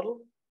limited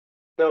model?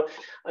 Now,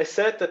 I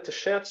said that the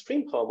shared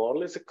stream power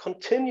model is a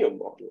continuum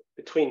model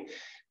between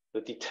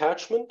the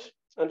detachment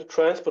and the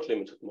transport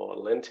limited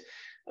model. And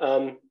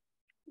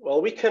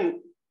well, we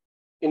can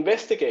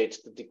investigate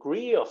the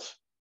degree of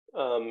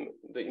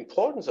the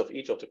importance of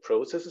each of the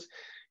processes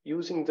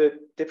using the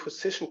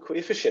deposition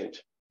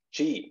coefficient,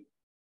 G,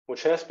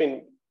 which has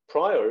been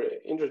prior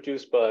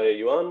introduced by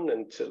Yuan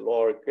and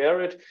Laura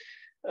Garrett,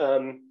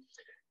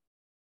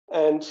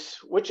 and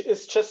which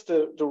is just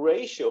the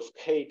ratio of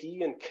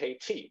KD and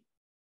KT.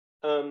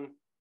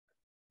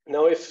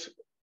 Now, if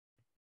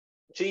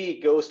G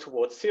goes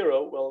towards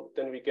 0, well,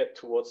 then we get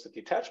towards the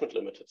detachment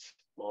limited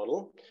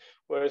model,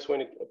 whereas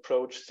when it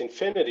approaches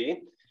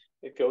infinity,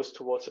 it goes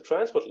towards the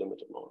transport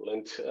limited model.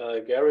 And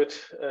Garrett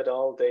et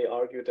al., they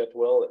argue that,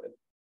 well,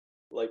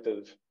 like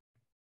the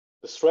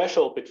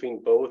threshold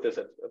between both is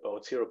at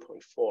about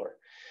 0.4.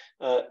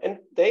 And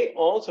they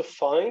also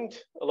find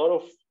a lot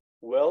of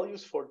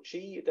values for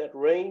G that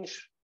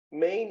range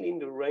mainly in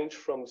the range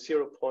from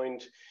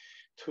 0.2,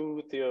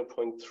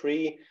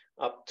 0.3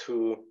 up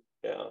to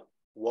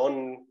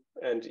 1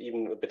 and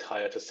even a bit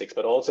higher to 6,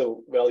 but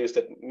also values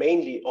that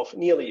mainly of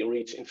nearly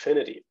reach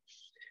infinity.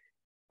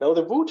 Now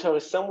the Wuta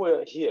is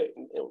somewhere here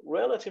in a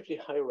relatively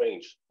high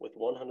range with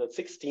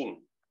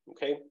 116,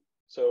 okay?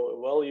 So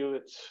a value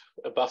it's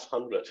above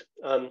 100.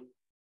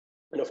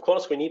 And of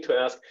course we need to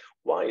ask,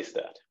 why is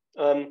that?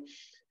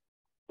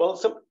 Well,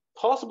 some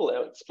possible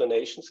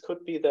explanations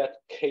could be that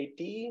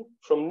KD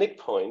from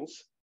knickpoints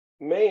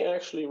may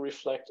actually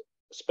reflect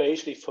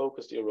spatially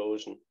focused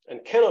erosion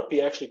and cannot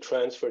be actually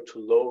transferred to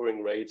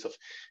lowering rates of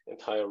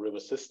entire river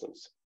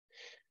systems.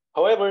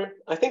 However,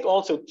 I think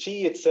also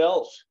G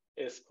itself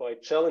is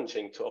quite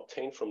challenging to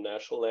obtain from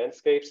natural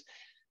landscapes.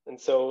 And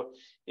so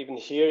even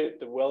here,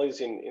 the values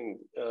in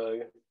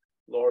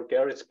Laura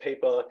Garrett's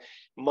paper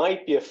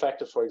might be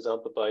affected, for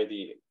example, by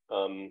the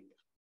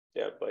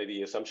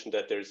assumption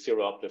that there's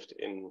zero uplift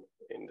in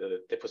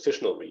the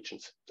depositional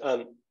regions.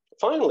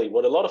 Finally,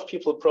 what a lot of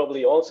people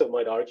probably also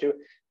might argue,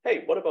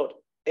 hey, what about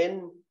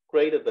n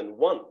greater than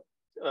 1?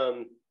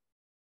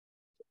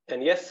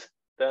 And yes,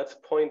 that's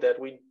a point that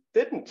we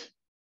didn't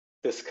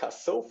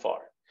discuss so far.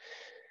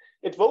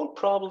 It won't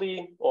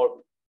probably,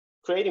 or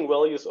creating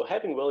values or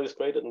having values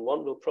greater than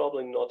 1 will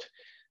probably not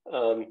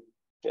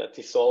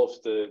dissolve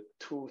the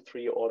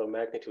 2-3 order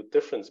magnitude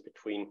difference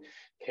between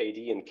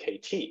KD and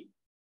KT.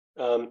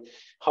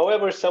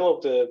 However, some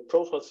of the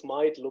profiles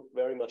might look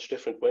very much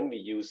different when we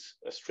use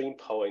a stream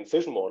power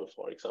incision model,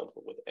 for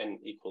example, with n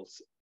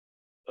equals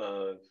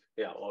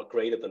or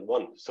greater than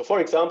 1. So for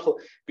example,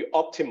 we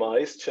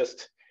optimize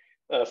just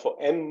for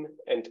m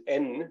and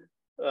n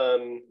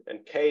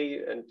and k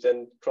and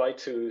then try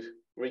to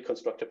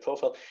reconstruct a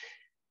profile.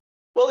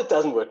 Well, it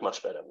doesn't work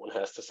much better, one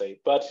has to say.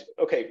 But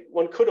okay,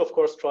 one could of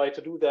course try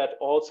to do that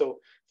also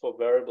for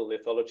variable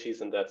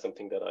lithologies, and that's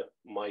something that I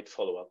might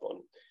follow up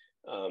on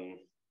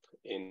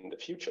in the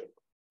future.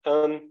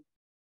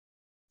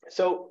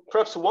 So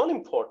perhaps one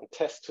important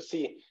test to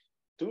see,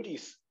 do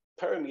these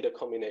parameter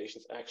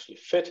combinations actually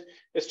fit,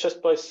 is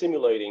just by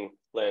simulating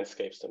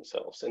landscapes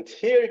themselves. And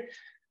here,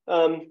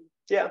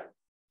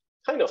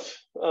 kind of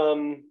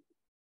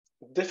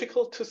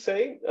difficult to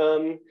say.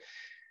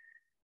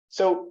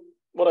 So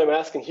what I'm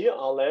asking here,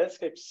 are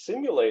landscapes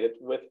simulated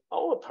with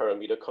our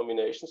parameter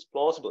combinations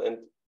plausible? And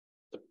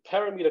the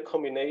parameter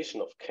combination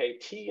of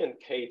KT and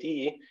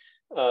KD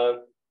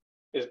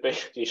is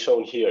basically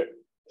shown here.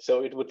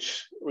 So it would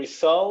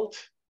result,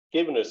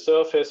 given a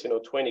surface,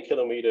 20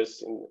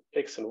 kilometers in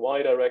X and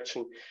Y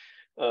direction,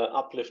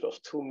 uplift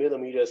of 2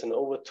 millimeters, and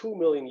over 2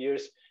 million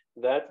years,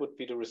 that would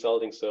be the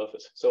resulting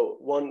surface. So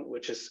one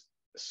which is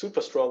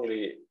super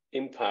strongly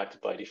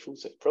impacted by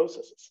diffusive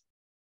processes.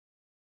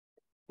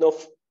 Now,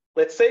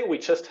 let's say we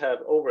just have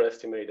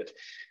overestimated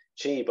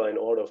G by an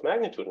order of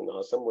magnitude and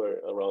are somewhere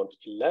around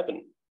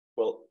 11.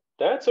 Well,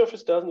 that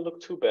surface doesn't look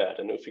too bad.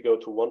 And if we go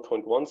to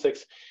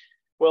 1.16,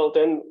 well,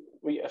 then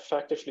we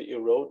effectively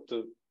erode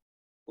the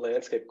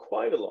landscape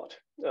quite a lot.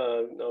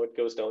 Now it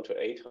goes down to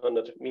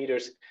 800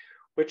 meters,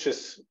 which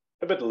is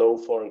a bit low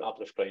for an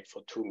uplift rate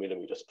for 2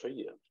 millimeters per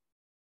year.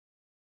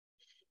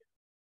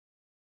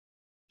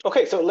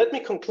 Okay, so let me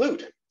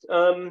conclude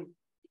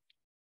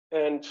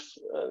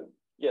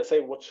say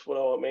what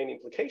our main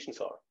implications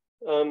are.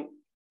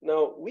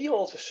 Now, we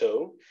also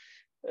show,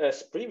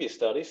 as previous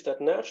studies,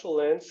 that natural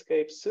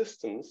landscape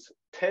systems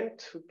tend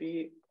to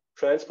be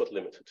transport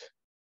limited,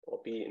 or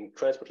be in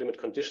transport limit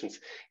conditions,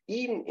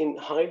 even in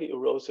highly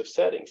erosive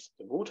settings.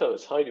 The Wuta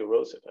is highly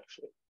erosive,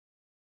 actually.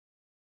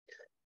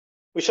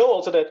 We show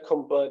also that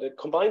the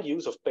combined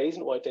use of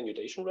basin-wide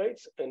denudation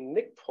rates and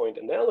knickpoint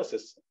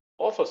analysis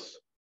offers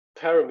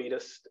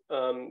parameters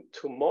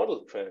to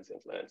model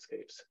transient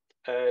landscapes,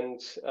 and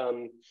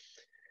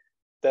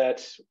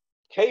that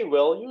K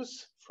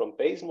values from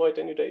basin-wide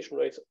denudation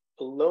rates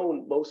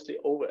alone mostly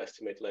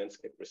overestimate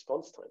landscape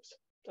response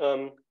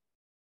times.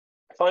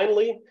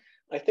 Finally,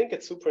 I think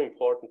it's super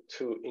important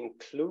to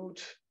include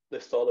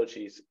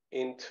lithologies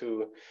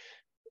into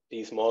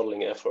these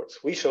modeling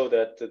efforts. We show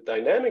that the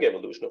dynamic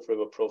evolution of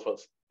river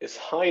profiles is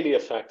highly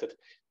affected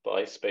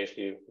by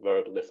spatially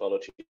variable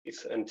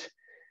lithologies. And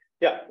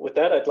yeah, with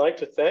that, I'd like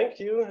to thank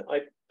you.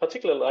 I'd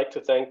particularly like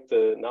to thank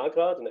the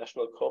NAGRA, the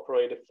National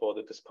Cooperative for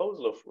the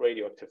Disposal of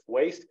Radioactive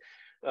Waste,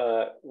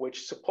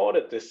 which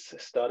supported this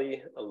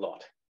study a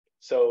lot.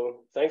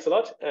 So thanks a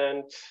lot,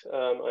 and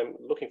I'm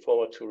looking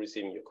forward to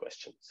receiving your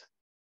questions.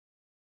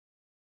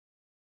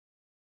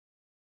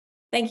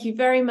 Thank you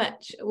very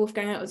much,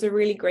 Wolfgang. That was a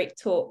really great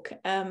talk.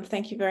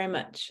 Thank you very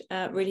much.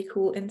 Really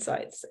cool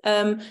insights.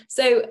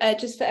 So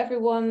just to let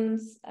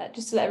everyone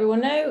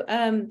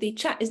know, the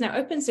chat is now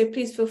open, so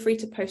please feel free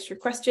to post your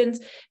questions.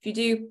 If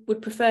you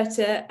would prefer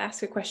to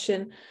ask a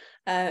question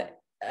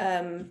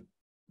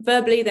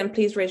verbally, then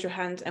please raise your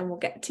hand and we'll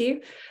get to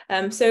you.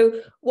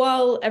 So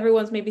while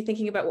everyone's maybe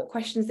thinking about what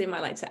questions they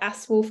might like to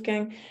ask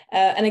Wolfgang,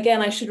 and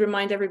again, I should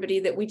remind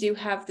everybody that we do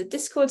have the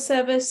Discord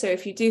server. So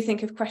if you do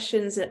think of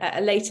questions at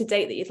a later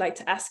date that you'd like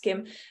to ask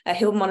him,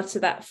 he'll monitor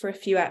that for a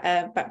few,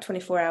 about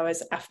 24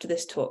 hours after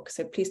this talk.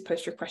 So please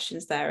post your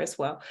questions there as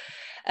well.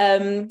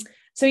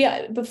 So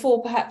yeah,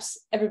 before perhaps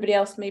everybody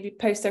else maybe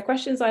post their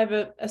questions, I have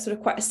a sort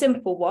of quite a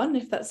simple one,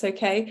 if that's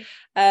okay.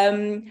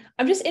 I'm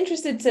just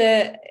interested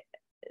to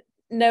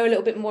know a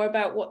little bit more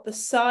about what the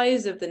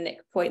size of the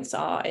knickpoints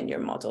are in your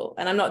model.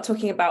 And I'm not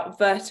talking about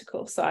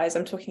vertical size,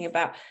 I'm talking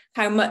about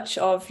how much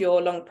of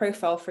your long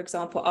profile, for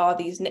example, are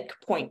these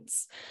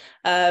knickpoints,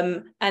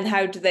 and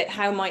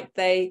how might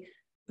they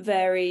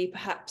vary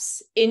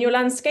perhaps in your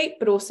landscape,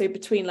 but also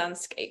between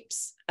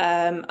landscapes.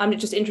 I'm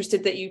just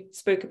interested that you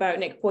spoke about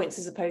knickpoints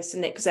as opposed to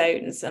knick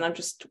zones, and I'm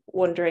just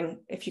wondering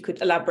if you could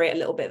elaborate a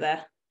little bit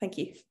there. Thank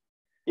you.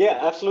 Yeah,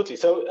 absolutely.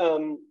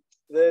 So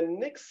the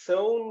knick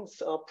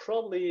zones are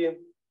probably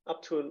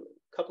up to a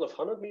couple of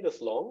 100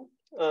 meters long,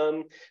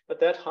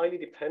 but that highly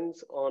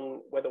depends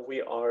on whether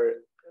we are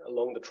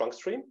along the trunk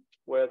stream,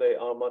 where they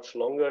are much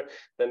longer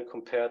than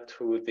compared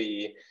to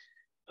the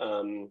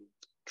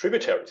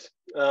tributaries.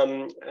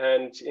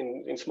 And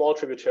in small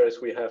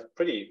tributaries, we have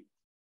pretty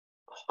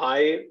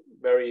high,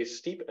 very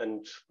steep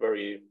and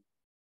very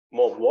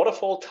more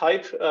waterfall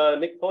type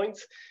knickpoints,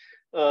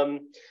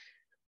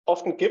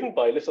 often given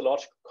by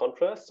lithological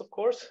contrasts, of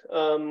course.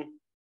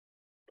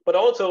 But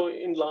also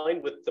in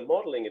line with the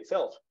modeling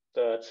itself,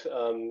 that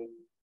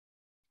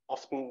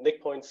often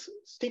knickpoints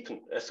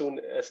steepen as soon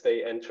as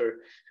they enter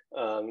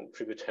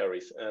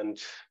tributaries. And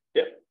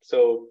yeah,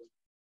 so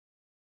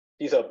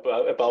these are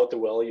about the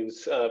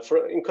values.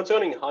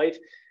 Concerning height,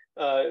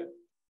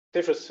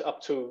 differs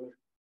up to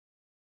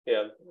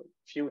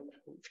few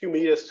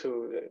meters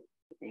to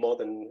more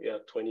than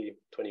 20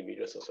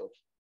 meters or so.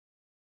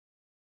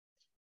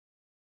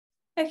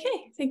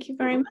 Okay, thank you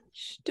very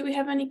much. Do we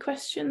have any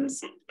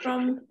questions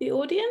from the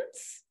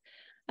audience?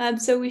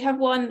 So we have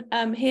one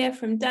here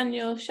from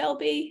Daniel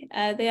Shelby.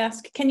 They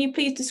ask, can you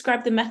please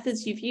describe the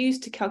methods you've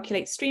used to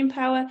calculate stream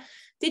power?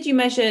 Did you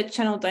measure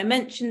channel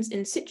dimensions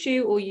in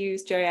situ or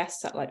use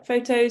GIS satellite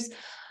photos?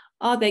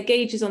 Are there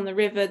gauges on the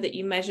river that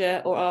you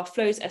measure, or are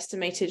flows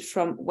estimated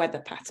from weather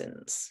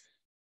patterns?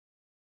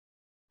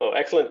 Oh,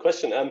 excellent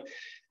question.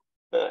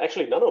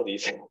 Actually, none of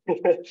these.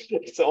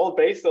 It's all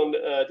based on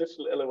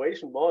digital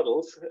elevation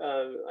models.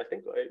 I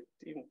think I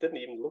didn't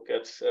even look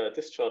at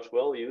discharge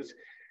values,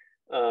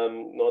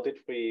 nor did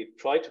we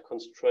try to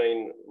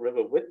constrain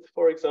river width,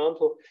 for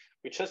example.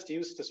 We just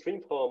used the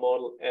stream power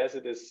model as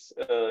it is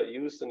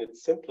used in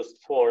its simplest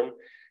form,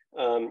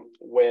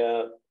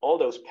 where all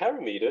those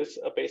parameters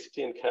are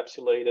basically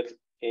encapsulated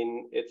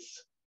in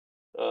its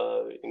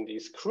in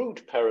these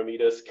crude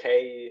parameters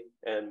K,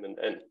 M, and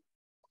N.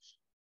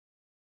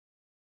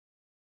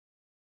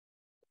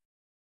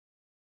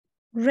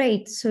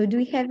 Great. So do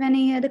we have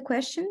any other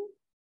question?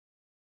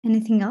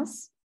 Anything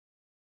else?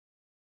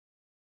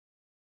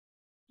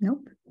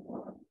 Nope.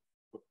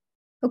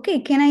 Okay,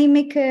 can I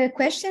make a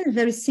question? A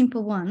very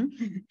simple one.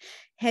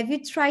 Have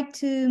you tried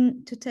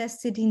to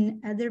test it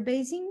in other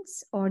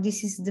basins, or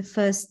this is the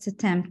first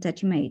attempt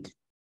that you made?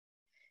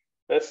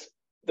 That's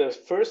the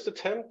first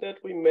attempt that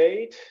we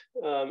made.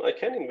 I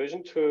can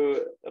envision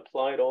to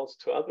apply it also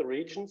to other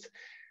regions.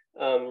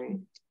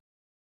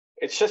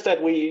 It's just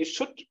that we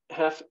should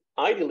have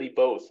ideally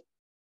both.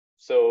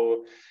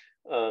 So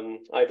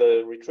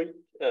either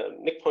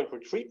knickpoint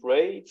retreat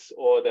rates,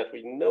 or that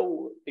we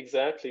know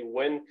exactly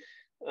when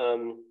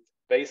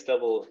base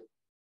level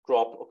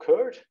drop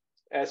occurred,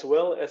 as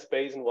well as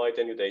basin-wide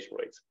denudation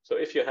rates. So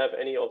if you have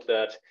any of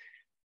that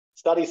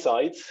study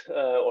sites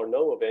or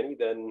know of any,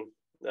 then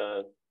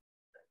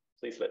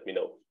please let me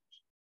know.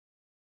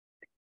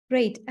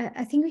 Great.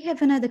 I think we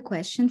have another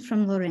question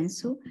from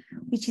Lorenzo,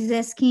 which is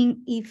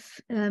asking if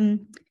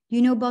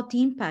you know about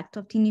the impact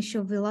of the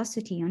initial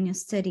velocity on your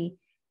study,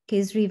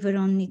 Case River,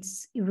 on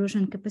its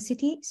erosion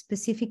capacity,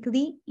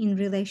 specifically in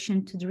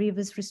relation to the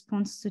river's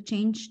response to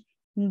change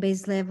in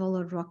base level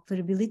or rock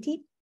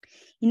variability.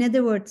 In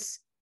other words,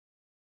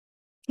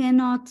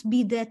 cannot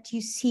be that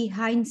you see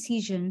high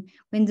incision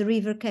when the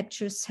river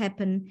captures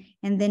happen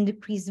and then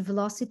decrease the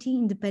velocity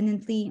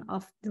independently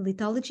of the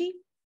lithology?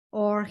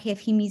 Or have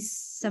he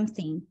missed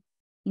something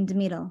in the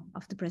middle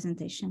of the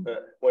presentation?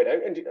 Wait,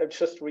 I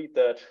just read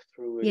that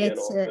through Yeah,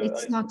 again.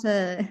 it's not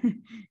a...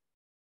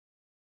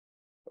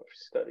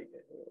 study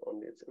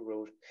on its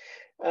erosion.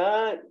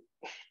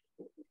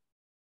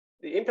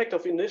 The impact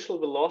of initial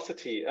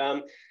velocity,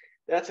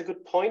 that's a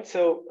good point.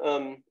 So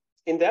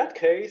in that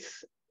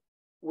case,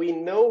 we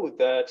know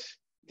that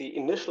the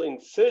initial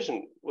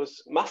incision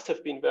must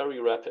have been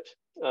very rapid.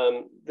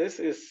 This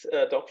is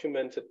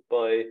documented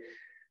by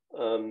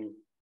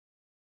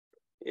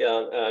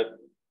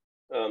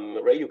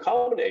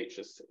radiocarbon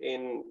ages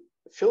in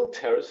fill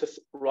terraces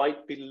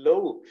right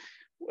below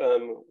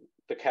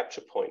the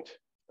capture point.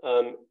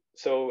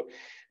 So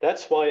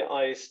that's why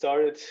I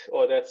started,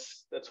 or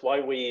that's why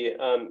we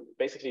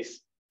basically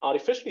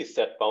artificially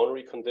set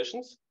boundary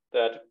conditions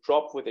that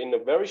drop within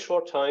a very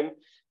short time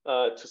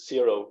to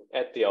 0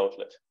 at the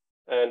outlet.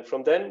 And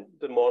from then,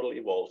 the model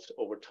evolved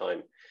over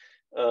time.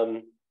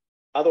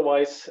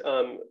 Otherwise,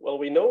 well,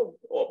 we know,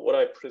 or what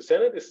I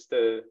presented is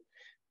the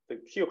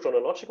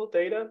geochronological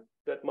data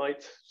that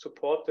might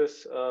support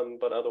this,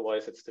 but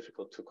otherwise it's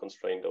difficult to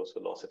constrain those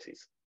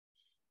velocities.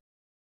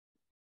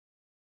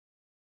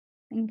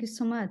 Thank you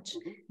so much.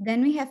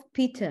 Then we have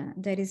Peter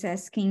that is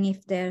asking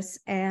if there's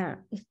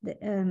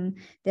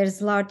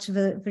there's large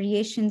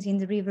variations in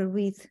the river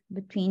width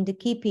between the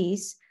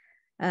kipis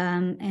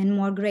and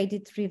more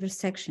graded river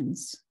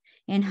sections.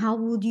 And how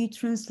would you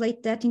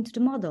translate that into the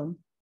model?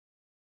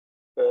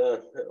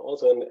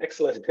 Also an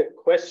excellent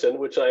question,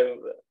 which I'm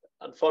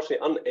unfortunately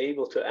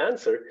unable to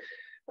answer.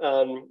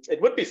 It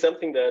would be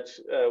something that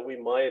we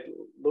might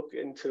look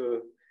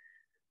into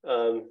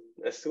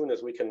as soon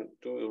as we can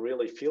do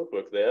really field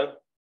work there.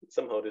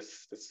 Somehow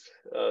this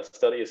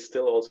study is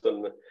still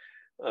also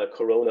a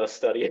Corona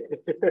study,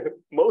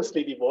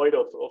 mostly devoid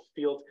of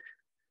field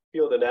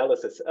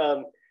analysis.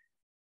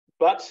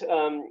 But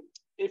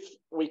if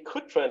we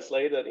could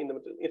translate that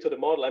into the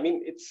model, I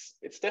mean, it's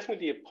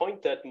definitely a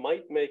point that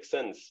might make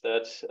sense.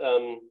 That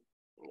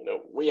you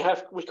know, we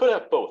could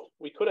have both.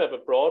 We could have a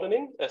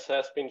broadening, as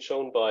has been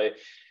shown by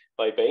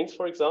Baines,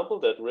 for example,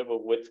 that river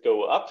width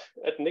go up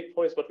at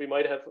knickpoints, but we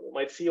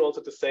might see also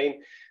the same,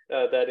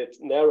 that it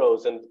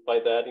narrows and by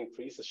that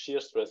increases shear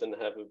stress and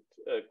have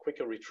a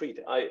quicker retreat.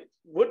 I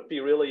would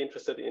be really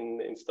interested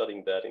in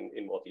studying that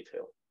in more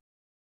detail.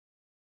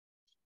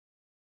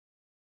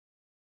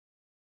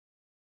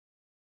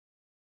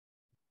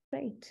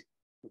 Great.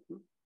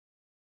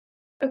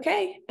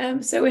 Okay,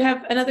 so we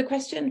have another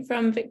question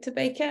from Victor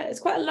Baker. It's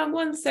quite a long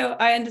one, so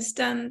I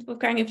understand,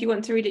 Wolfgang, if you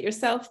want to read it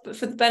yourself, but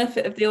for the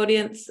benefit of the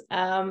audience,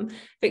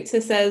 Victor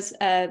says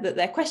that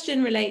their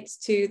question relates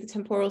to the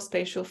temporal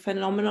spatial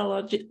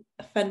phenomenology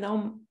of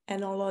fluvial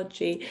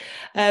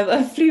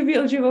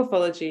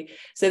geomorphology.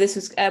 So this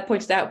was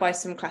pointed out by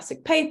some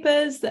classic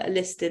papers that are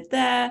listed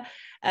there.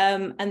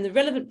 And the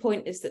relevant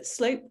point is that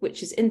slope,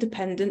 which is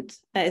independent,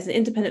 is an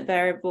independent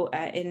variable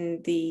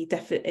in the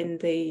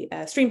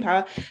stream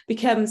power,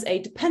 becomes a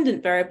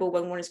dependent variable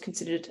when one is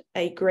considered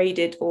a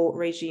graded or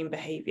regime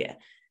behavior.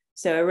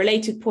 So a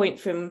related point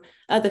from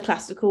other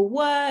classical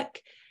work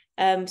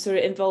sort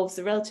of involves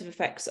the relative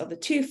effects of the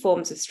two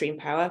forms of stream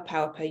power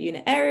per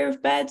unit area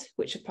of bed,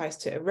 which applies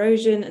to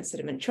erosion and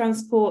sediment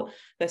transport,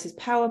 versus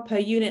power per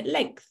unit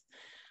length,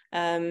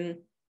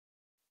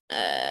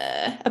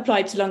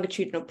 applied to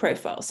longitudinal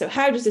profile. So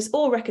how does this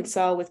all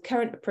reconcile with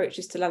current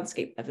approaches to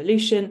landscape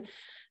evolution,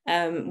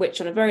 which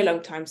on a very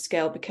long time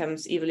scale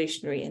becomes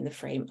evolutionary in the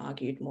frame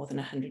argued more than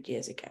 100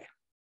 years ago?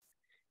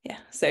 Yeah,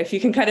 so if you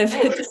can kind of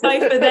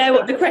decipher there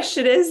what the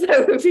question is,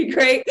 that would be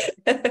great.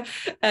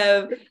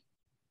 Yeah.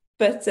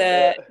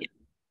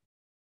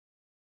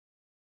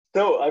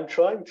 So I'm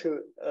trying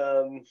to,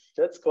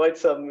 that's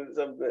quite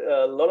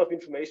a lot of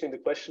information in the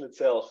question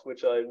itself,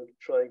 which I'm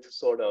trying to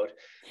sort out.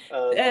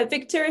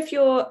 Victor, if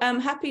you're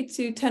happy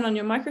to turn on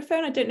your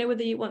microphone, I don't know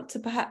whether you want to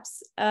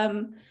perhaps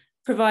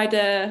provide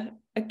an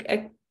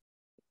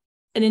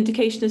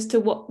indication as to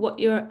what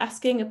you're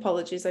asking.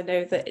 Apologies, I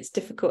know that it's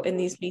difficult in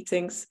these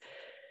meetings.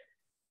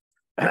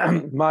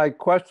 My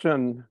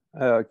question,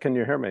 can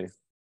you hear me?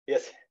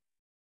 Yes.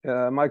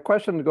 My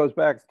question goes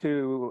back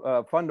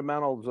to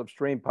fundamentals of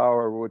stream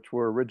power, which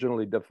were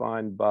originally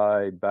defined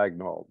by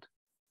Bagnold.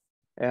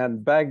 And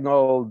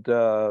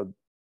Bagnold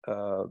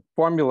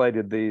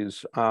formulated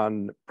these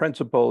on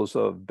principles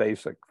of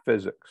basic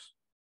physics.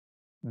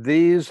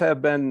 These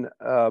have been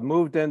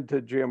moved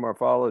into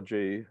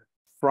geomorphology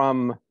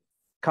from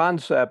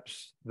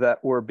concepts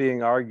that were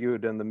being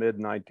argued in the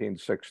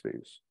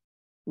mid-1960s,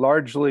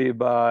 largely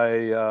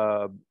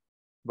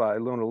by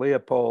Luna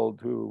Leopold,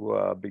 who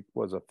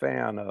was a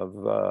fan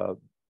of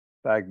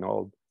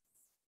Bagnold.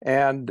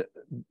 And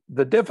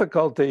the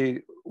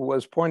difficulty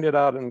was pointed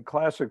out in a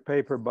classic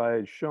paper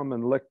by Schum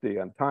and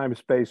Lichty on time,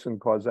 space,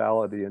 and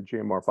causality in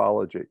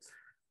geomorphology,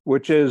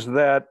 which is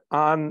that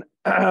on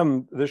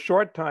the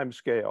short time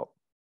scale,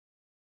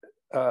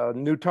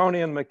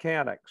 Newtonian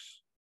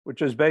mechanics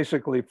which is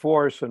basically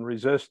force and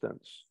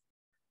resistance,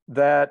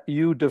 that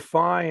you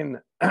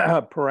define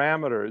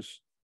parameters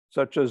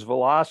such as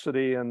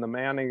velocity in the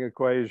Manning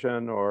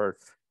equation, or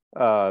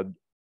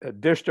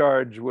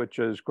discharge, which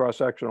is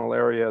cross-sectional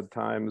area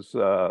times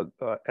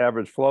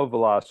average flow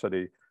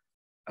velocity.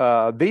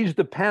 These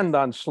depend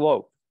on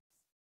slope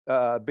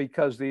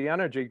because the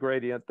energy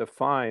gradient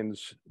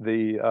defines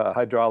the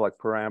hydraulic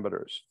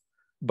parameters.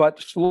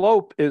 But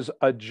slope is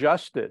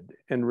adjusted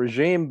in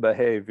regime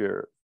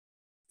behavior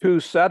to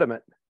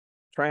sediment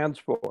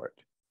transport.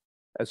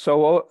 And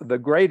so the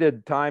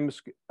graded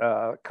times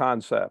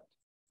concept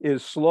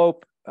is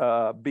slope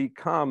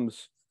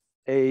becomes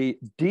a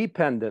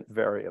dependent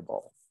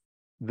variable.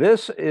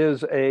 This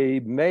is a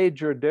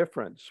major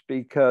difference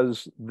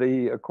because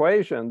the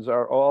equations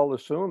are all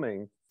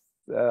assuming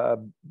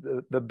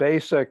the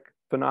basic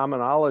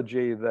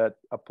phenomenology that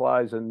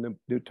applies in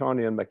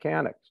Newtonian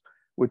mechanics,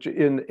 which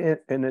in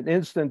an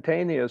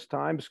instantaneous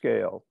time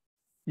scale,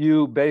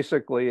 you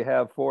basically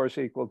have force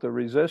equal to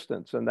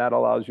resistance, and that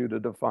allows you to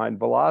define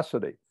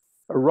velocity.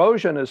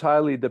 Erosion is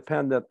highly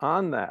dependent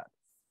on that,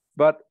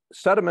 but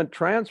sediment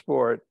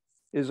transport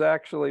is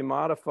actually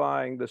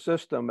modifying the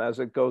system as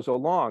it goes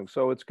along.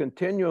 So it's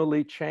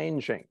continually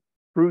changing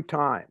through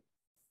time.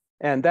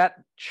 And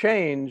that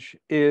change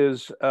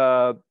is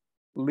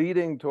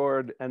leading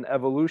toward an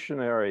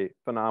evolutionary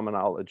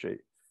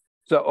phenomenology.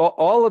 So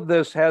all of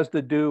this has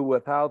to do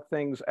with how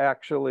things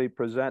actually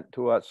present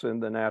to us in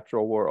the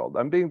natural world.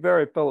 I'm being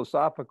very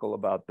philosophical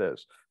about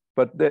this,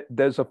 but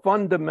there's a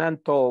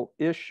fundamental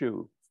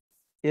issue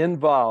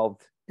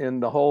involved in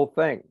the whole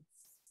thing,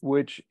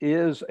 which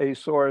is a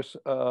source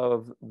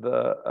of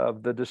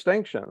the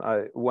distinction.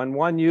 When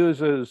one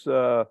uses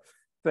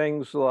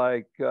things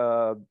like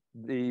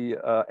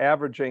the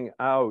averaging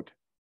out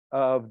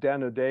of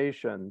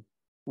denudation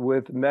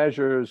with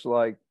measures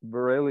like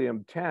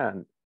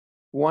beryllium-10,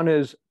 one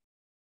is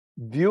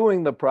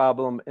viewing the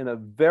problem in a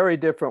very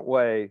different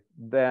way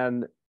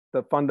than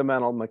the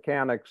fundamental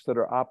mechanics that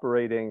are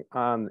operating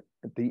on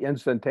the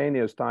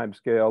instantaneous time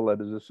scale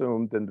that is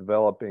assumed in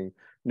developing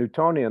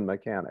Newtonian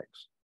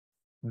mechanics.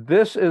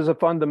 This is a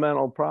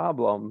fundamental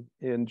problem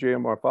in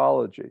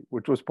geomorphology,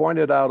 which was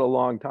pointed out a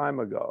long time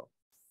ago.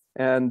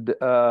 And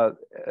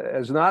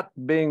as not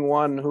being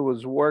one who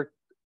has worked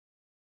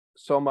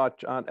so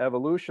much on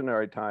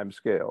evolutionary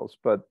timescales,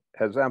 but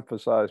has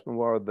emphasized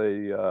more of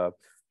the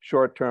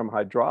short-term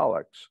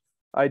hydraulics,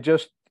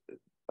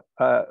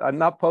 I'm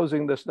not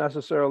posing this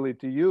necessarily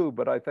to you,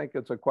 but I think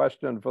it's a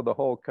question for the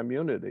whole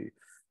community.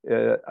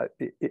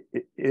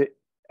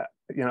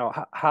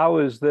 How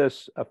is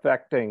this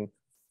affecting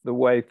the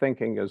way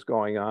thinking is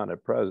going on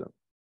at present?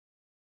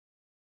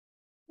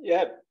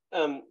 Yeah,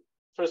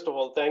 first of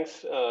all,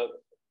 thanks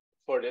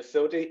for this.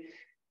 So there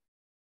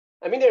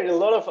are a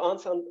lot of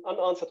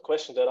unanswered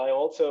questions that I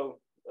also,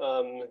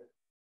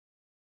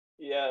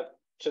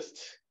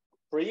 just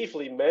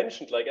briefly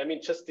mentioned.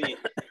 Just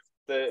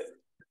the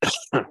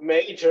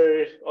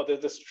major or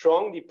the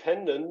strong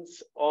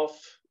dependence of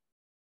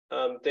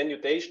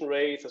denudation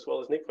rates as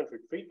well as knickpoint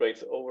retreat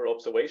rates over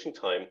observation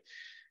time.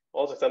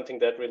 Also something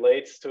that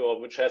relates to,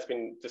 or which has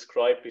been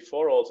described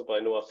before also by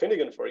Noah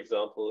Finnegan, for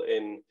example,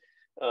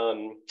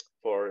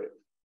 for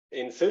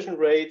incision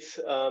rates,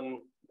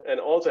 and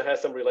also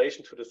has some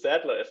relation to the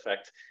Sadler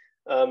effect.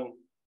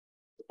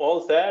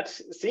 All that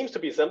seems to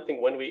be something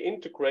when we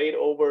integrate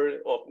over,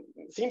 or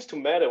seems to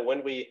matter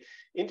when we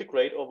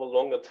integrate over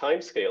longer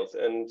timescales.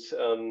 And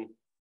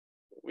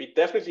we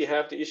definitely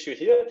have the issue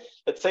here.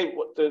 Let's say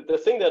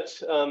the thing that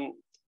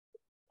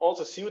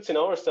also suits in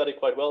our study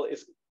quite well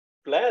is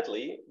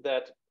gladly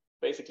that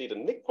basically the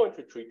knickpoint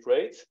retreat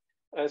rates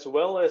as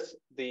well as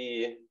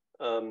the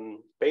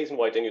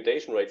basin-wide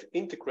denudation rates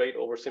integrate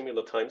over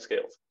similar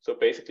timescales. So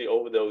basically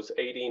over those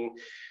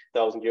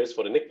 18,000 years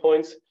for the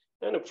knickpoints,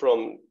 and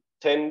from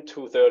 10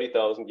 to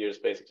 30,000 years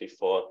basically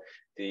for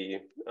the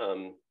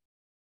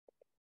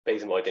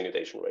basin-wide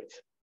denudation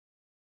rates.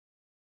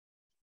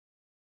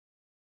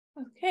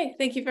 Okay,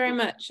 thank you very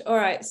much. All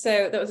right,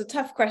 so that was a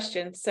tough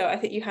question, so I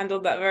think you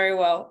handled that very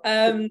well.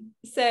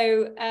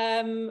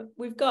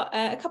 We've got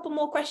a couple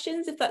more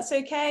questions, if that's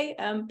okay.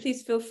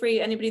 Please feel free,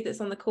 anybody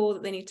that's on the call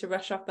that they need to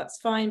rush off, that's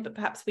fine, but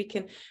perhaps we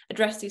can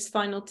address these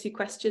final two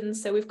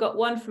questions. So we've got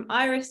one from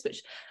Iris,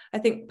 which I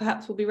think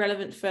perhaps will be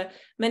relevant for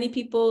many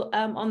people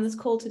on this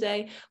call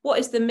today. What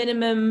is the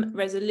minimum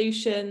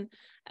resolution,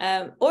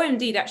 or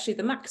indeed actually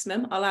the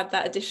maximum, I'll add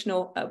that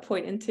additional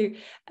point into,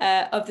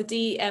 of the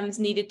DEMs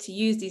needed to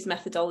use these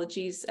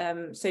methodologies?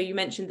 So you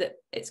mentioned that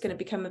it's going to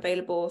become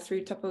available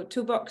through Topo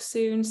Toolbox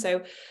soon.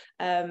 So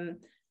and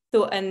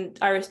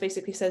Iris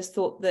basically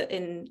thought that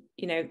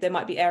there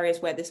might be areas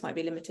where this might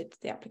be limited to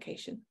the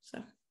application.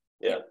 So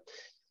yeah.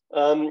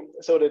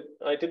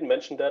 I didn't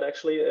mention that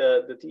actually.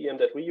 The DEM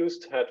that we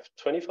used had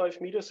 25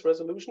 meters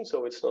resolution,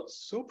 so it's not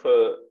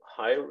super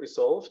high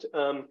resolved.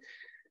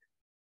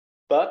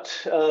 But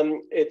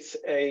it's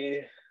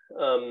a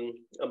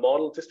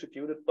model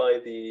distributed by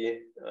the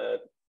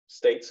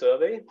state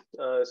survey.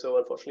 So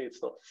unfortunately,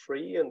 it's not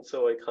free, and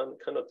so I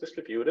cannot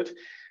distribute it.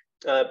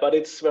 but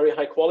it's very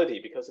high quality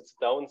because it's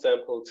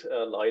downsampled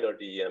LiDAR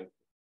DEM.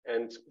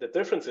 And the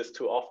difference is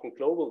to often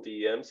global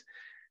DEMs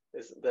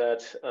is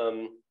that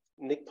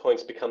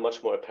knickpoints become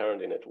much more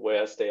apparent in it,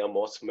 whereas they are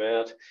more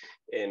smeared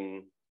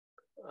in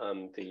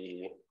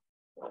the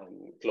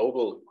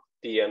global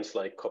DEMs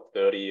like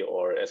COP30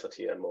 or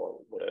SRTM or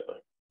whatever.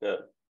 Yeah.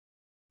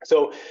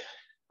 So,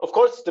 of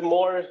course, the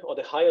more or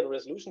the higher the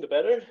resolution, the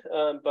better.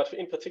 But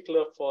in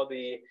particular for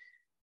the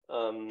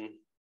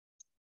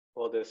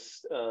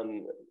this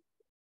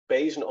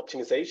Bayesian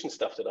optimization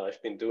stuff that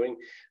I've been doing,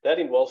 that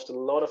involved a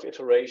lot of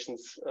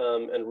iterations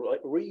and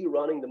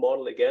rerunning the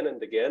model again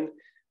and again,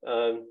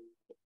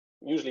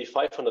 usually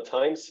 500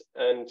 times.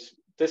 And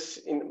this,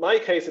 in my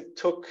case, it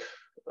took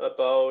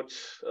about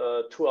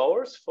 2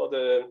 hours for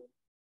the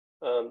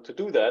to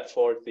do that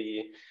for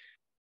the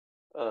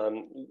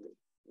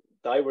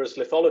diverse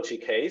lithology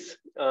case.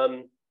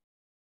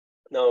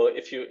 Now,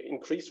 if you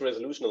increase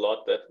resolution a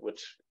lot, that would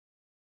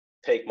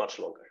take much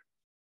longer.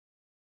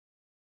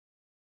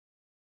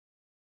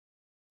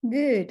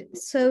 Good.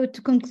 So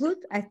to conclude,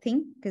 I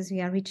think, because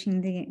we are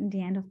reaching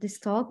the end of this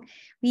talk,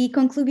 we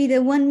conclude with a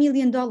 $1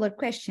 million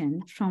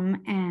question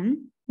from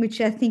Anne,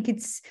 which I think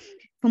it's,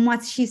 from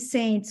what she's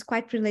saying, it's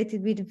quite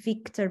related with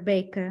Victor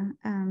Baker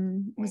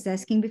was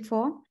asking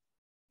before.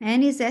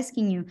 Anne is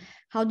asking you,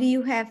 how do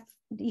you have,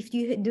 if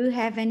you do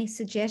have any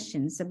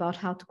suggestions about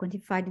how to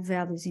quantify the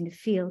values in the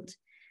field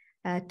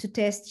to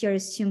test your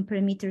assumed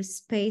parameter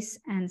space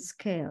and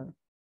scale?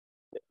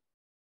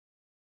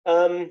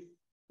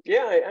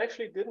 Yeah, I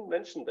actually didn't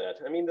mention that.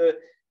 I mean,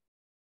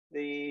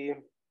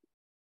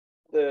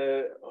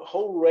 the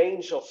whole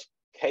range of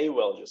K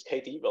values,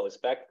 KD values,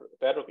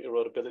 bedrock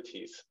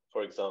erodibilities,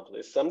 for example,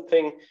 is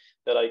something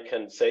that I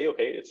can say,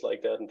 okay, it's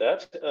like that and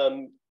that.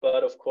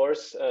 But of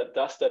course,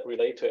 does that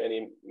relate to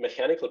any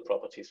mechanical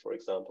properties, for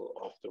example,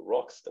 of the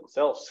rocks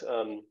themselves,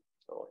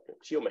 or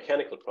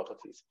geomechanical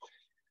properties?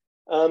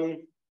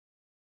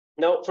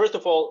 Now, first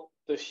of all,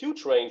 the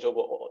huge range of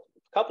a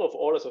couple of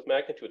orders of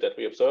magnitude that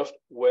we observed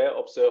were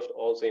observed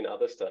also in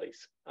other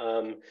studies.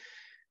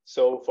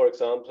 So, for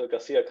example,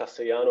 Garcia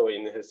Castellano,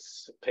 in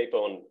his paper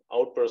on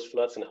outburst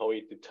floods and how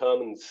he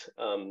determines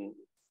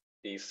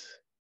these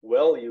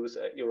values,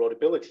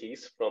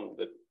 erodibilities from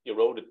the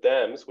eroded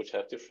dams, which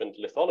have different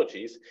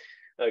lithologies,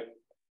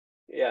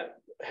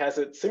 has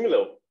a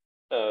similar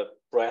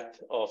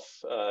breadth of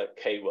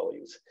K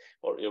values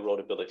or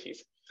erodibilities.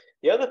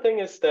 The other thing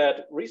is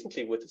that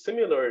recently, with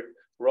similar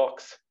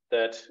rocks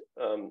that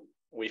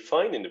we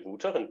find in the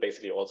Wutach, and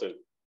basically also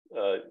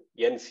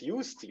Jens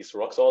used these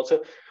rocks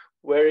also,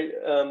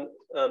 were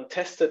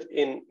tested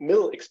in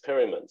mill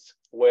experiments,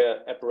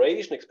 where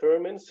aberration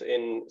experiments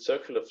in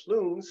circular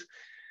flumes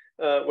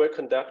were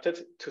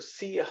conducted to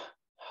see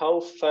how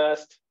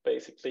fast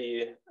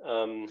basically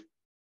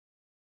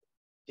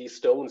these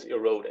stones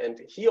erode. And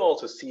he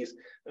also sees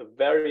a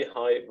very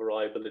high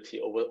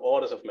variability over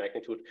orders of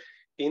magnitude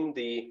in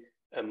the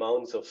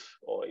amounts of,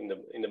 or in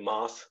the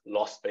mass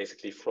lost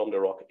basically from the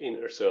rock in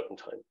a certain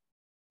time.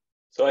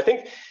 So I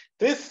think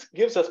this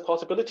gives us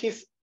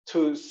possibilities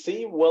to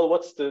see, well,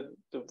 what's the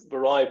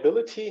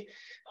variability.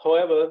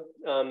 However,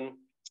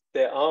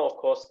 there are, of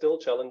course, still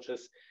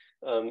challenges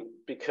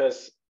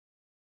because,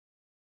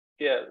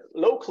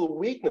 local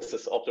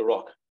weaknesses of the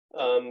rock,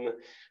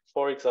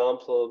 for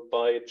example,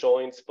 by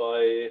joints,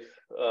 by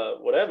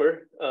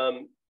whatever,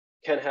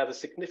 can have a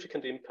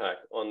significant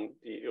impact on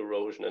the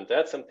erosion. And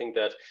that's something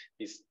that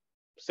these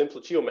simple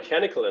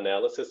geomechanical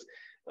analysis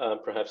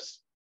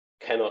perhaps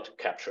cannot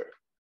capture.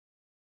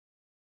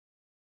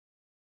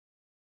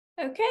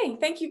 Okay,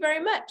 thank you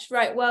very much.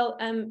 Right, well,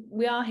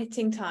 we are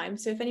hitting time.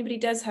 So if anybody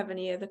does have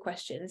any other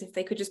questions, if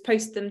they could just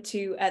post them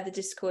to the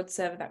Discord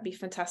server, that'd be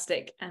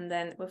fantastic. And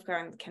then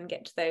Wolfgang can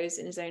get to those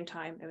in his own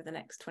time over the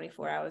next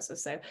 24 hours or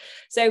so.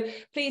 So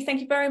please,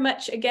 thank you very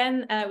much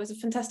again. It was a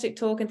fantastic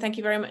talk, and thank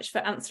you very much for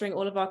answering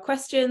all of our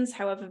questions,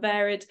 however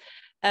varied.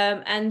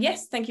 And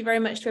yes, thank you very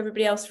much to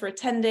everybody else for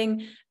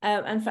attending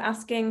and for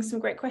asking some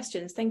great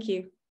questions. Thank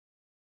you.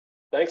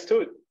 Thanks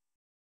too.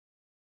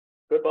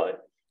 Goodbye.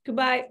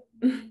 Goodbye.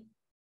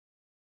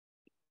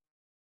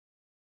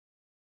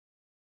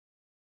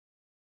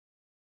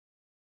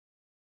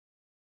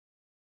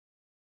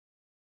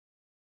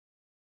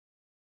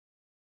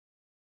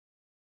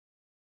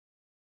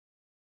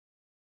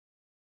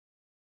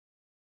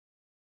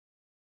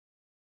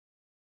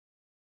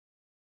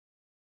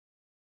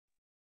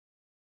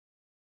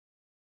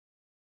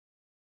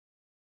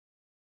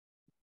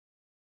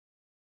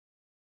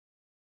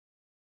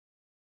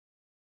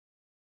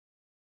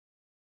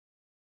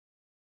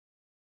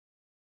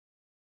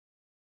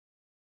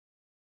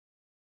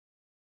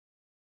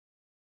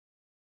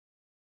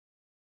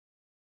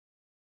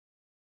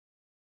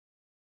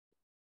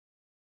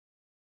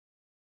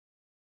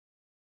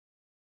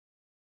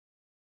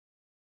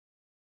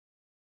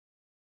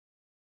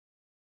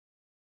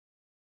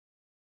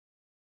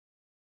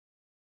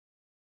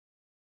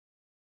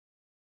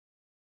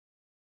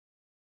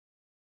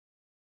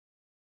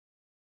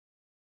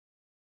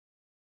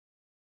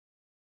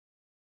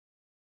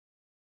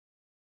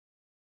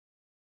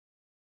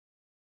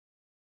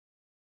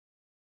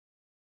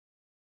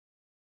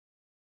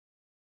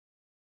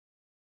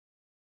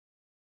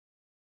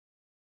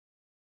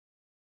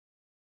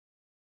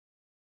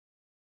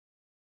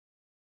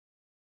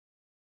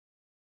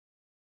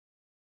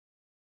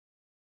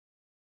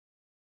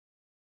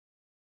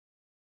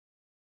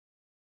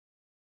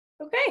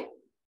 Okay.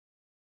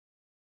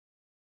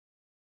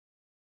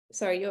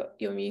 Sorry,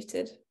 you're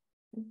muted.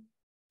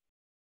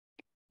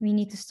 We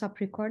need to stop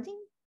recording.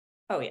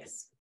 Oh,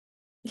 yes.